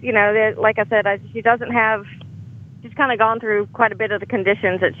because, like I said, she's kind of gone through quite a bit of the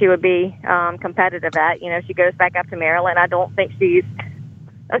conditions that she would be competitive at. She goes back up to Maryland. I don't think she's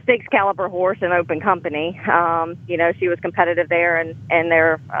a stakes caliber horse in open company. She was competitive there and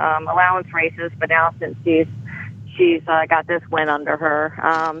their allowance races, but now since she's got this win under her,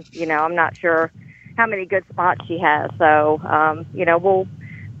 I'm not sure how many good spots she has. So,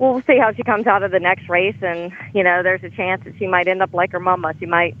 we'll see how she comes out of the next race. And, there's a chance that she might end up like her mama. She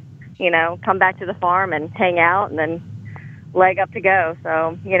might, come back to the farm and hang out and then leg up to go.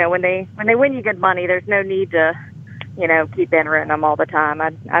 So, when they win you good money, there's no need to, keep entering them all the time.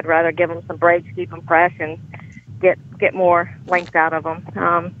 I'd rather give them some breaks, keep them fresh, and get more length out of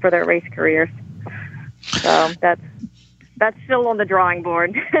them for their race careers. So that's still on the drawing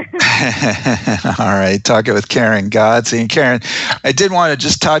board. All right, talking with Karen Godsey. And Karen, I did want to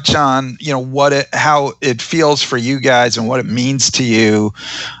just touch on how it feels for you guys and what it means to you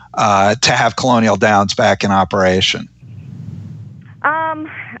to have Colonial Downs back in operation.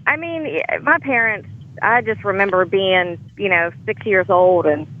 My parents, I just remember being, 6 years old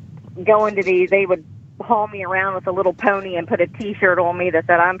and going to these. They would haul me around with a little pony and put a T-shirt on me that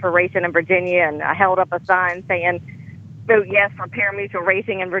said I'm for racing in Virginia, and I held up a sign saying, vote yes for pari-mutuel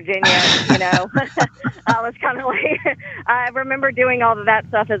racing in Virginia. I was kind of like, I remember doing all of that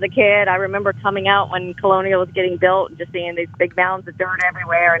stuff as a kid. I remember coming out when Colonial was getting built and just seeing these big mounds of dirt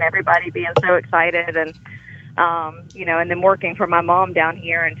everywhere and everybody being so excited. And, and then working for my mom down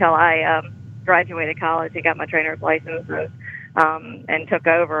here until I graduated college and got my trainer's license and took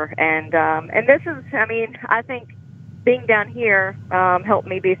over. And this is, I think being down here helped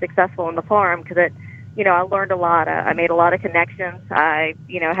me be successful in the farm because I learned a lot. I made a lot of connections. I,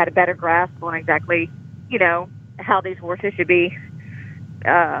 had a better grasp on exactly, how these horses should be,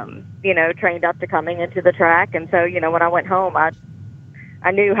 trained up to coming into the track. And so, when I went home, I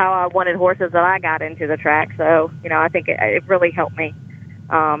knew how I wanted horses that I got into the track. So, I think it really helped me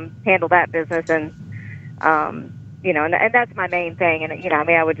handle that business. And, and that's my main thing. And,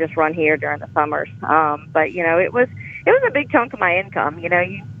 I would just run here during the summers. But, it was a big chunk of my income.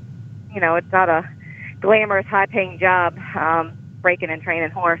 It's not a glamorous, high-paying job breaking and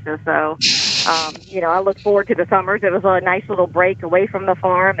training horses. So, I look forward to the summers. It was a nice little break away from the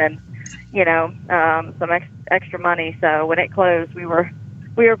farm and, some extra money. So when it closed, we were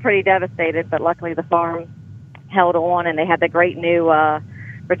pretty devastated, but luckily the farm held on, and they had the great new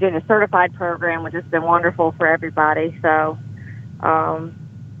Virginia Certified program, which has been wonderful for everybody. So,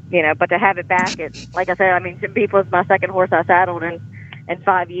 but to have it back, like I said, Jim Beef was my second horse I saddled in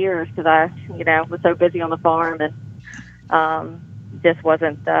 5 years because I, was so busy on the farm and just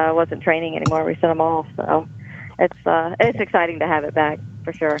wasn't training anymore. We sent them off. So, it's exciting to have it back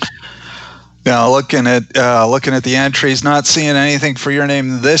for sure. Now, looking at the entries, not seeing anything for your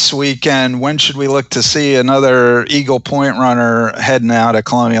name this weekend. When should we look to see another Eagle Point runner heading out at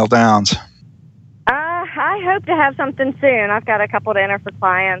Colonial Downs? I hope to have something soon. I've got a couple to enter for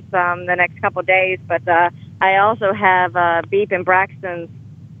clients the next couple of days, but I also have Beep and Braxton's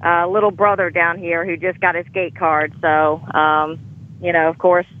little brother down here who just got his gate card. So, of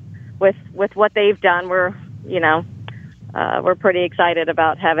course, with what they've done, we're pretty excited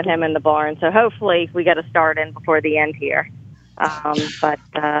about having him in the barn. So hopefully we get a start in before the end here. But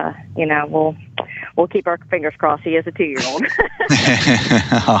we'll keep our fingers crossed. He is a 2-year-old.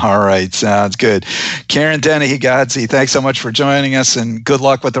 All right. Sounds good. Karen Dennehy-Godsey, thanks so much for joining us, and good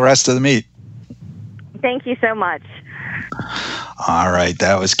luck with the rest of the meet. Thank you so much. All right,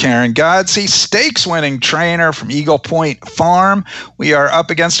 that was Karen Godsey, stakes-winning trainer from Eagle Point Farm. We are up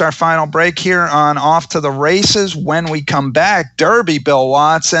against our final break here on Off to the Races. When we come back, Derby Bill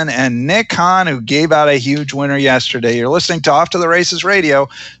Watson and Nick Hahn, who gave out a huge winner yesterday. You're listening to Off to the Races Radio.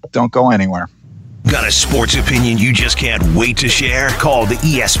 Don't go anywhere. Got a sports opinion you just can't wait to share? Call the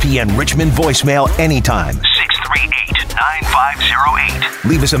ESPN Richmond voicemail anytime. 638-9508.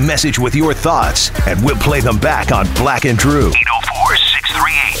 Leave us a message with your thoughts, and we'll play them back on Black and True.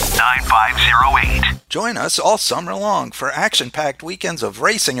 804-638-9508. Join us all summer long for action-packed weekends of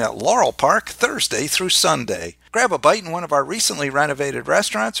racing at Laurel Park, Thursday through Sunday. Grab a bite in one of our recently renovated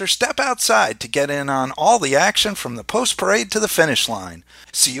restaurants or step outside to get in on all the action from the post-parade to the finish line.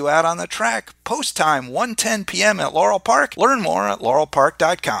 See you out on the track. Post time 1:10 p.m. at Laurel Park. Learn more at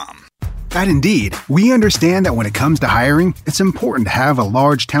laurelpark.com. At Indeed, we understand that when it comes to hiring, it's important to have a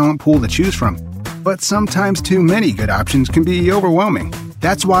large talent pool to choose from. But sometimes too many good options can be overwhelming.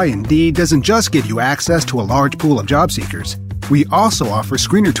 That's why Indeed doesn't just give you access to a large pool of job seekers. We also offer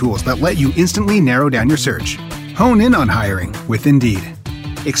screener tools that let you instantly narrow down your search. Hone in on hiring with Indeed.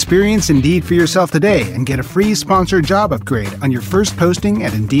 Experience Indeed for yourself today and get a free sponsored job upgrade on your first posting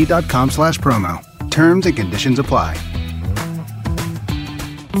at Indeed.com/promo. Terms and conditions apply.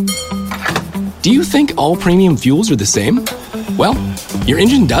 Do you think all premium fuels are the same? Well, your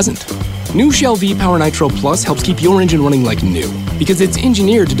engine doesn't. New Shell V-Power Nitro Plus helps keep your engine running like new because it's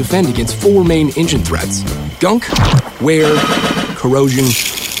engineered to defend against 4 main engine threats: gunk, wear, corrosion,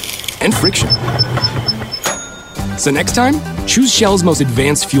 and friction. So next time, choose Shell's most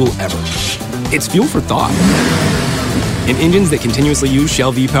advanced fuel ever. It's fuel for thought. In engines that continuously use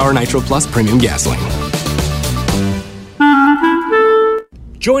Shell V-Power Nitro Plus premium gasoline.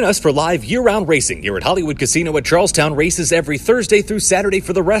 Join us for live year-round racing here at Hollywood Casino at Charlestown Races every Thursday through Saturday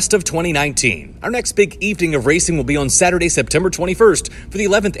for the rest of 2019. Our next big evening of racing will be on Saturday, September 21st for the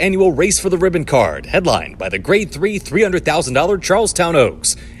 11th annual Race for the Ribbon Card, headlined by the Grade 3 $300,000 Charlestown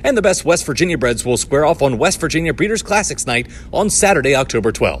Oaks. And the best West Virginia breds will square off on West Virginia Breeders' Classics Night on Saturday,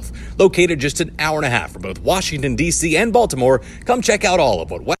 October 12th. Located just an hour and a half from both Washington, D.C. and Baltimore, come check out all of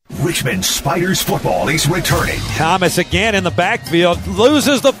what Richmond Spiders football is returning. Thomas again in the backfield,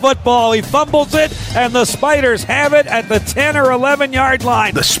 loses the football, he fumbles it, and the Spiders have it at the 10 or 11-yard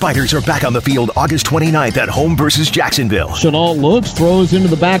line. The Spiders are back on the field August 29th at home versus Jacksonville. Chenault looks, throws into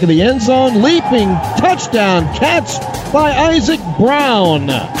the back of the end zone, leaping, touchdown, catch by Isaac Brown.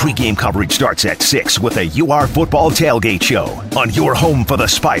 Pre-game coverage starts at 6 with a UR Football Tailgate Show on your home for the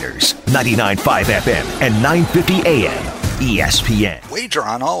Spiders, 99.5 FM and 950 AM. ESPN. Wager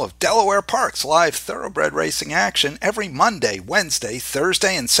on all of Delaware Park's live thoroughbred racing action every Monday, Wednesday,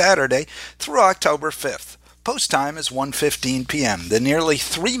 Thursday, and Saturday through October 5th. Post time is 1:15 p.m. The nearly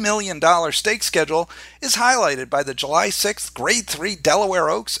 $3 million stake schedule is highlighted by the July 6th Grade 3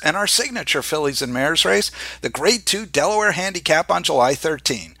 Delaware Oaks and our signature fillies and mares race, the Grade 2 Delaware Handicap on July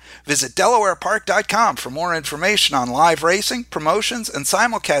 13. Visit DelawarePark.com for more information on live racing, promotions, and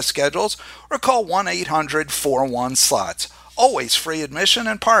simulcast schedules, or call 1-800-41-SLOTS. Always free admission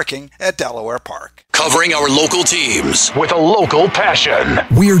and parking at Delaware Park. Covering our local teams with a local passion.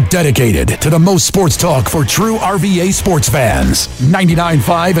 We're dedicated to the most sports talk for true RVA sports fans.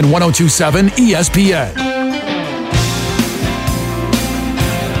 99.5 and 102.7 ESPN.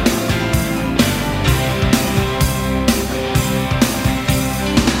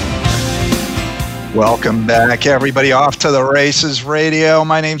 Welcome back, everybody. Off to the Races Radio.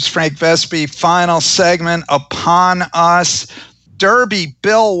 My name's Frank Vespi. Final segment upon us. Derby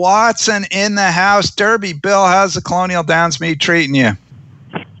Bill Watson in the house. Derby Bill, how's the Colonial Downs meet treating you?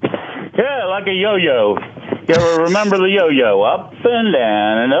 Yeah, like a yo-yo. You ever remember the yo-yo? Up and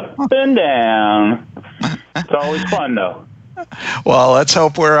down and up and down. It's always fun, though. Well, let's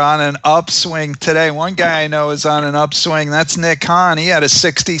hope we're on an upswing today. One guy I know is on an upswing. That's Nick Hahn. He had a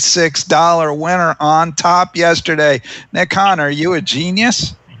 $66 winner on top yesterday. Nick Hahn, are you a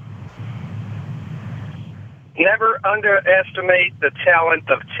genius? Never underestimate the talent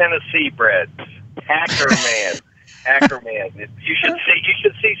of Tennessee Breds. Hackerman. You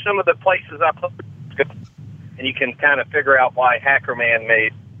should see some of the places I put, and you can kind of figure out why Hackerman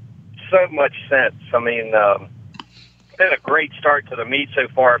made so much sense. I mean, been a great start to the meet so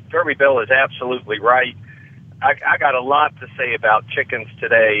far. Derby Bill is absolutely right. I got a lot to say about chickens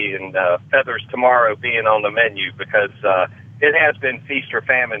today and feathers tomorrow being on the menu because it has been feast or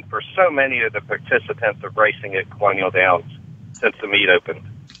famine for so many of the participants of racing at Colonial Downs since the meet opened.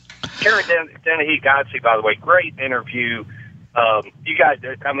 Karen Dennehy-Godsey, by the way, great interview. You guys,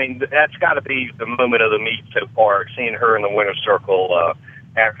 I mean, that's got to be the moment of the meet so far, seeing her in the winner's circle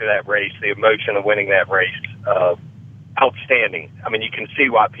after that race, the emotion of winning that race. Outstanding. I mean, you can see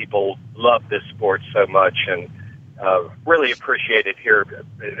why people love this sport so much and really appreciate it here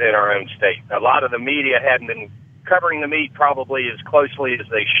in our own state. A lot of the media hadn't been covering the meet probably as closely as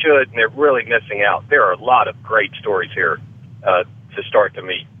they should, and they're really missing out. There are a lot of great stories here to start the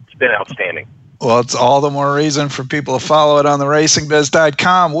meet. It's been outstanding. Well, it's all the more reason for people to follow it on the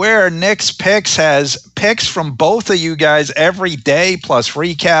racingbiz.com, where Nick's Picks has picks from both of you guys every day, plus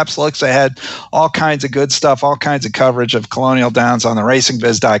recaps, looks ahead, all kinds of good stuff, all kinds of coverage of Colonial Downs on the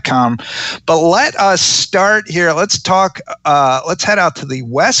racingbiz.com. But let us start here. Let's head out to the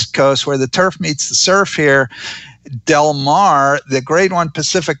West Coast where the turf meets the surf here. Del Mar, the Grade 1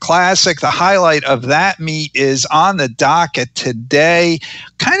 Pacific Classic, the highlight of that meet is on the docket today.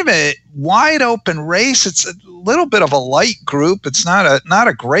 Kind of a wide open race. It's a little bit of a light group. It's not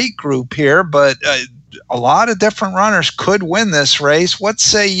a great group here, but a lot of different runners could win this race. What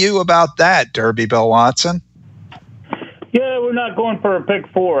say you about that, Derby Bill Watson? Yeah, we're not going for a pick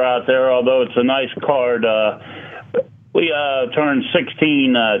 4 out there, although it's a nice card. We turned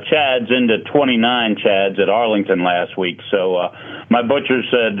 16 Chads into 29 Chads at Arlington last week. So my butcher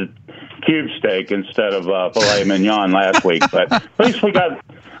said cube steak instead of filet mignon last week. But at least we got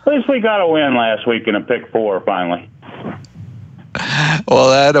a win last week in a pick 4 finally.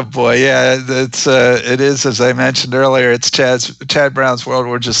 Well, attaboy. Yeah, it is, as I mentioned earlier, it's Chad Brown's world.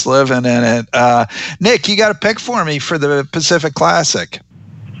 We're just living in it. Nick, you got a pick for me for the Pacific Classic?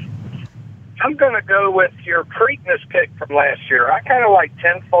 I'm going to go with your Preakness pick from last year. I kind of like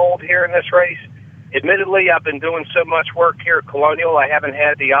Tenfold here in this race. Admittedly, I've been doing so much work here at Colonial, I haven't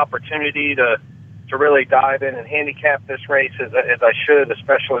had the opportunity to really dive in and handicap this race as I should,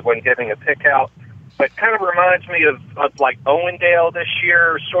 especially when giving a pick out. But kind of reminds me of like Owendale this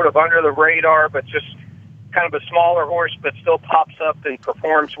year, sort of under the radar, but just kind of a smaller horse, but still pops up and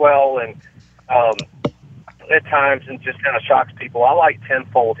performs well. And at times and just kind of shocks people. I like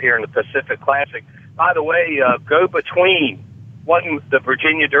Tenfold here in the Pacific Classic. By the way, Go Between won the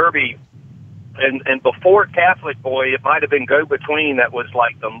Virginia Derby, and before Catholic Boy, it might have been Go Between that was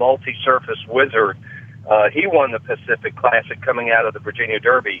like the multi-surface wizard. He won the Pacific Classic coming out of the Virginia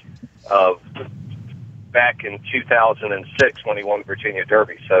Derby back in 2006 when he won Virginia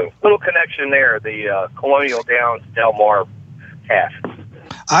Derby. So little connection there, the Colonial Downs Del Mar cast.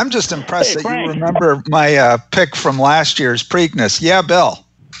 I'm just impressed that you remember my pick from last year's Preakness. Yeah, Bill.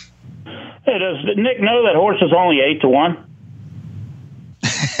 Hey, does Nick know that horse is only 8-1?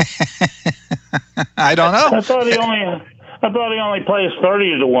 I don't know. I thought he only plays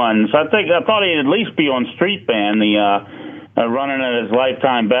 30-1. So I thought he'd at least be on Street Band, the running at his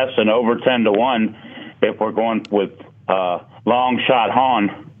lifetime best and over 10-1. If we're going with long shot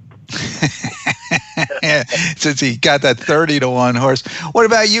Hahn. Yeah, since he got that 30-1 horse. What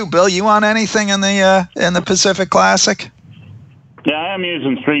about you, Bill? You on anything in the Pacific Classic? Yeah, I am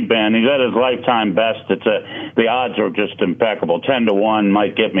using Street Band. He's at his lifetime best. The odds are just impeccable. 10-1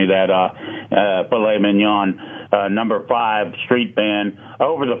 might get me that filet mignon. Number 5 Street Band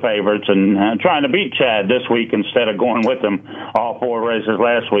over the favorites and trying to beat Chad this week instead of going with him all 4 races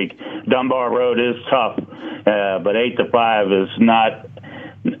last week. Dunbar Road is tough, but 8-5 is not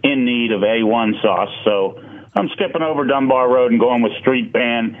in need of A1 sauce. So I'm skipping over Dunbar Road and going with Street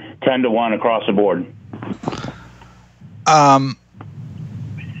Band 10-1 across the board.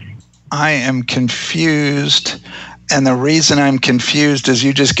 I am confused, and the reason I'm confused is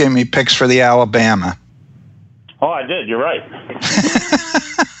you just gave me picks for the Alabama. Oh, I did. You're right.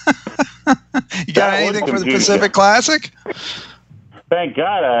 You got anything for the Pacific Classic? Thank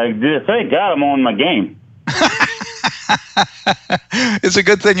God. Thank God I'm on my game. It's a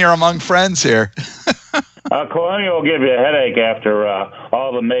good thing you're among friends here. Colonial will give you a headache after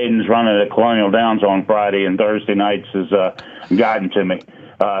all the maidens running at Colonial Downs on Friday and Thursday nights has gotten to me.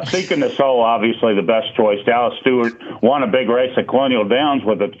 Seeking the Soul, obviously the best choice. Dallas Stewart won a big race at Colonial Downs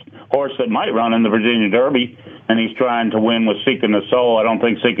with a horse that might run in the Virginia Derby, and he's trying to win with Seeking the Soul. I don't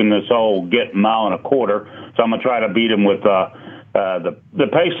think Seeking the Soul will get 1.25 miles, so I'm going to try to beat him with the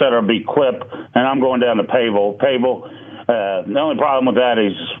pace setter will be Clip, and I'm going down to Pavel. The only problem with that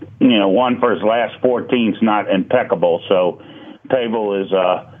is, one for his last 14 is not impeccable. So Pavel is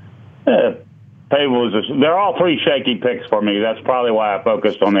they're all three shaky picks for me. That's probably why I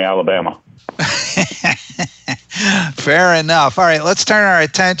focused on the Alabama. Fair enough. All right, let's turn our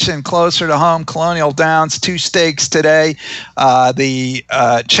attention closer to home. Colonial Downs, 2 stakes today. The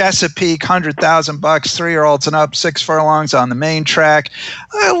Chesapeake, $100,000, 3-year-olds and up, 6 furlongs on the main track.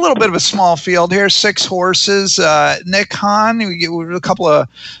 A little bit of a small field here, 6 horses. Nick Hahn,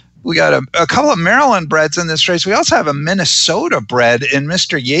 we got a couple of Maryland breds in this race. We also have a Minnesota bred in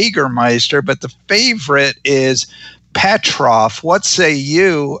Mr. Jägermeister, but the favorite is Petrov. What say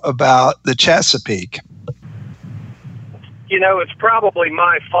you about the Chesapeake? It's probably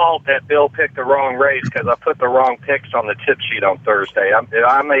my fault that Bill picked the wrong race because I put the wrong picks on the tip sheet on Thursday.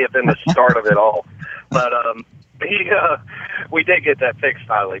 I may have been the start of it all, but we did get that fixed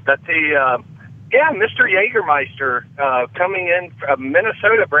finally. But Mr. Jägermeister coming in from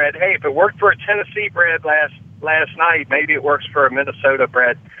Minnesota bred. Hey, if it worked for a Tennessee bred last night, maybe it works for a Minnesota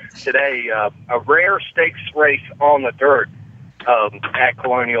bred today. A rare stakes race on the dirt at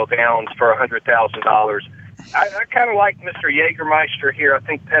Colonial Downs for $100,000. I kind of like Mr. Jägermeister here. I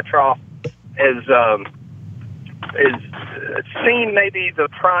think Petrov is seen maybe the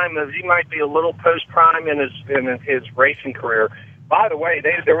prime of, he might be a little post prime in his racing career. By the way,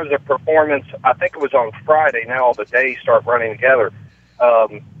 there was a performance, I think it was on Friday, now all the days start running together,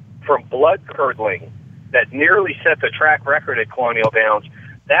 from Blood Curdling that nearly set the track record at Colonial Downs.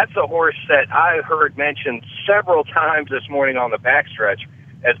 That's a horse that I heard mentioned several times this morning on the backstretch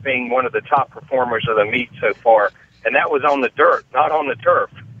as being one of the top performers of the meet so far. And that was on the dirt, not on the turf.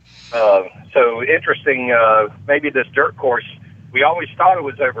 So interesting, maybe this dirt course, we always thought it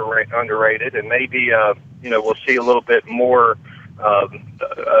was underrated, and maybe, we'll see a little bit more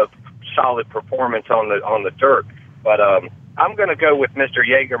solid performance on the dirt. But I'm going to go with Mr.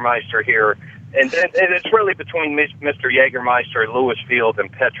 Jägermeister here. And it's really between Mr. Jägermeister, Lewis Field,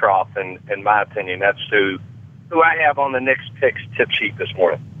 and Petrov, in my opinion. That's who I have on the next picks tip sheet this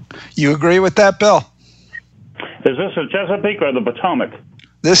morning. You agree with that, Bill? Is this the Chesapeake or the Potomac?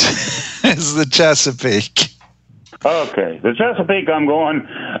 This is the Chesapeake. Okay. The Chesapeake, I'm going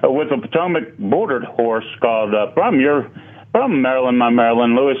with the Potomac bordered horse called from Maryland, my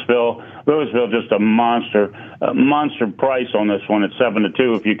Maryland, Louisville. Louisville, just a monster price on this one at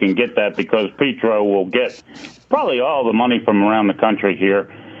 7-2 if you can get that, because Petro will get probably all the money from around the country here.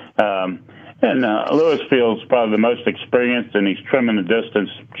 And Louisville's probably the most experienced, and he's trimming the distance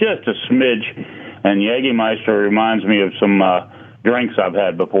just a smidge. And Jägermeister reminds me of some drinks I've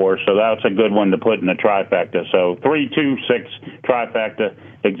had before, so that's a good one to put in the trifecta. So 3, 2, 6 trifecta,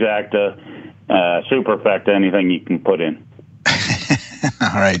 exacta, superfecta, anything you can put in.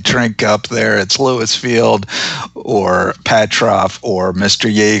 All right, drink up there. It's Lewis Field or Petrov or Mr.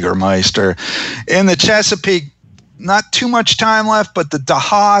 Jägermeister. In the Chesapeake, not too much time left, but the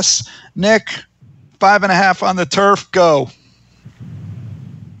DeHaas, Nick, 5.5 on the turf, go.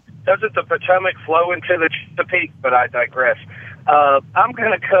 Doesn't the Potomac flow into the Chesapeake? But I digress. I'm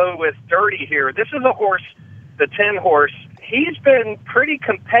going to go with Dirty here. This is a horse, the 10 horse. He's been pretty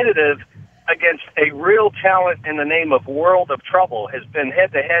competitive against a real talent in the name of World of Trouble, has been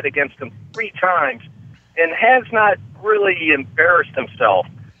head-to-head against him 3 times, and has not really embarrassed himself.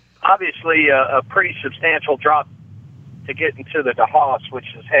 Obviously, a pretty substantial drop to get into the DeHaas, which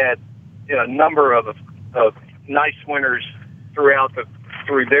has had a number of nice winners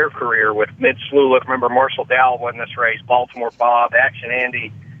through their career with Mid Slulick. Remember, Marshall Dow won this race, Baltimore Bob, Action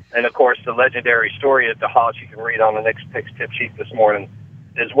Andy, and, of course, the legendary story of DeHaas you can read on the next picks tip sheet this morning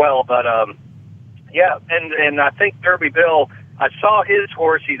as well. But, and I think Derby Bill, I saw his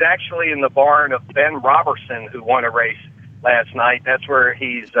horse. He's actually in the barn of Ben Robertson, who won a race last night. That's where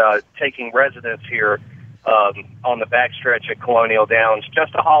he's taking residence here on the backstretch at Colonial Downs.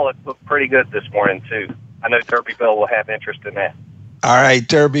 Just a Hollitt looked pretty good this morning, too. I know Derby Bill will have interest in that. All right,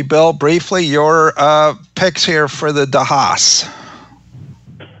 Derby Bill, briefly, your picks here for the DeHaas.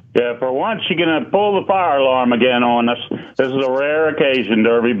 Yeah, for once you're going to pull the fire alarm again on us. This is a rare occasion.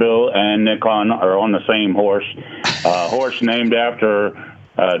 Derby Bill and Nick Hahn are on the same horse. Horse named after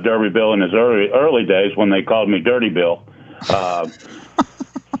Derby Bill in his early days when they called me Dirty Bill.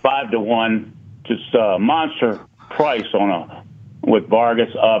 5-1. just monster price with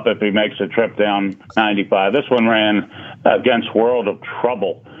Vargas up if he makes a trip down 95. This one ran against World of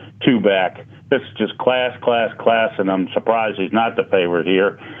Trouble 2-back. This is just class, and I'm surprised he's not the favorite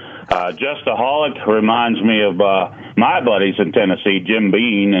here. Justaholic reminds me of my buddies in Tennessee, Jim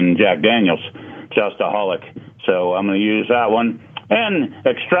Beam and Jack Daniels. Justaholic. So I'm going to use that one. And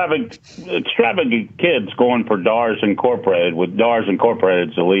extravagant kids going for Dars Incorporated, with Dars Incorporated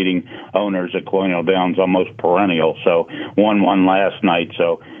as the leading owners at Colonial Downs, almost perennial. So 1-1 last night.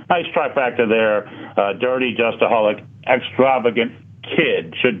 So nice trifecta there. Dirty, Justaholic, extravagant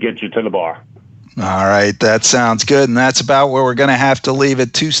kid should get you to the bar. All right, that sounds good, and that's about where we're going to have to leave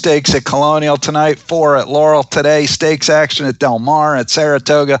it. 2 stakes at Colonial tonight, 4 at Laurel today, stakes action at Del Mar, at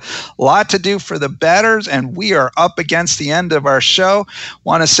Saratoga. A lot to do for the bettors, and we are up against the end of our show.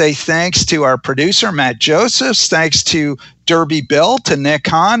 Want to say thanks to our producer, Matt Josephs. Thanks to Derby Bill, to Nick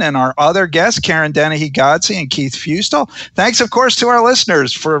Hahn, and our other guests, Karen Dennehy-Godsey and Keith Fustel. Thanks, of course, to our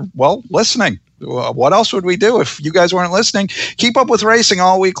listeners for, listening. What else would we do if you guys weren't listening? Keep up with racing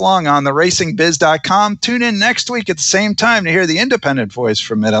all week long on theracingbiz.com. Tune in next week at the same time to hear the independent voice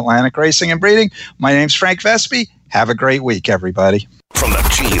from Mid-Atlantic Racing and Breeding. My name's Frank Vespi. Have a great week, everybody. From the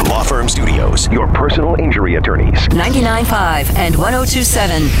G Law Firm Studios, your personal injury attorneys. 99.5 and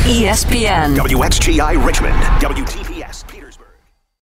 102.7 ESPN. WXGI Richmond. WTP.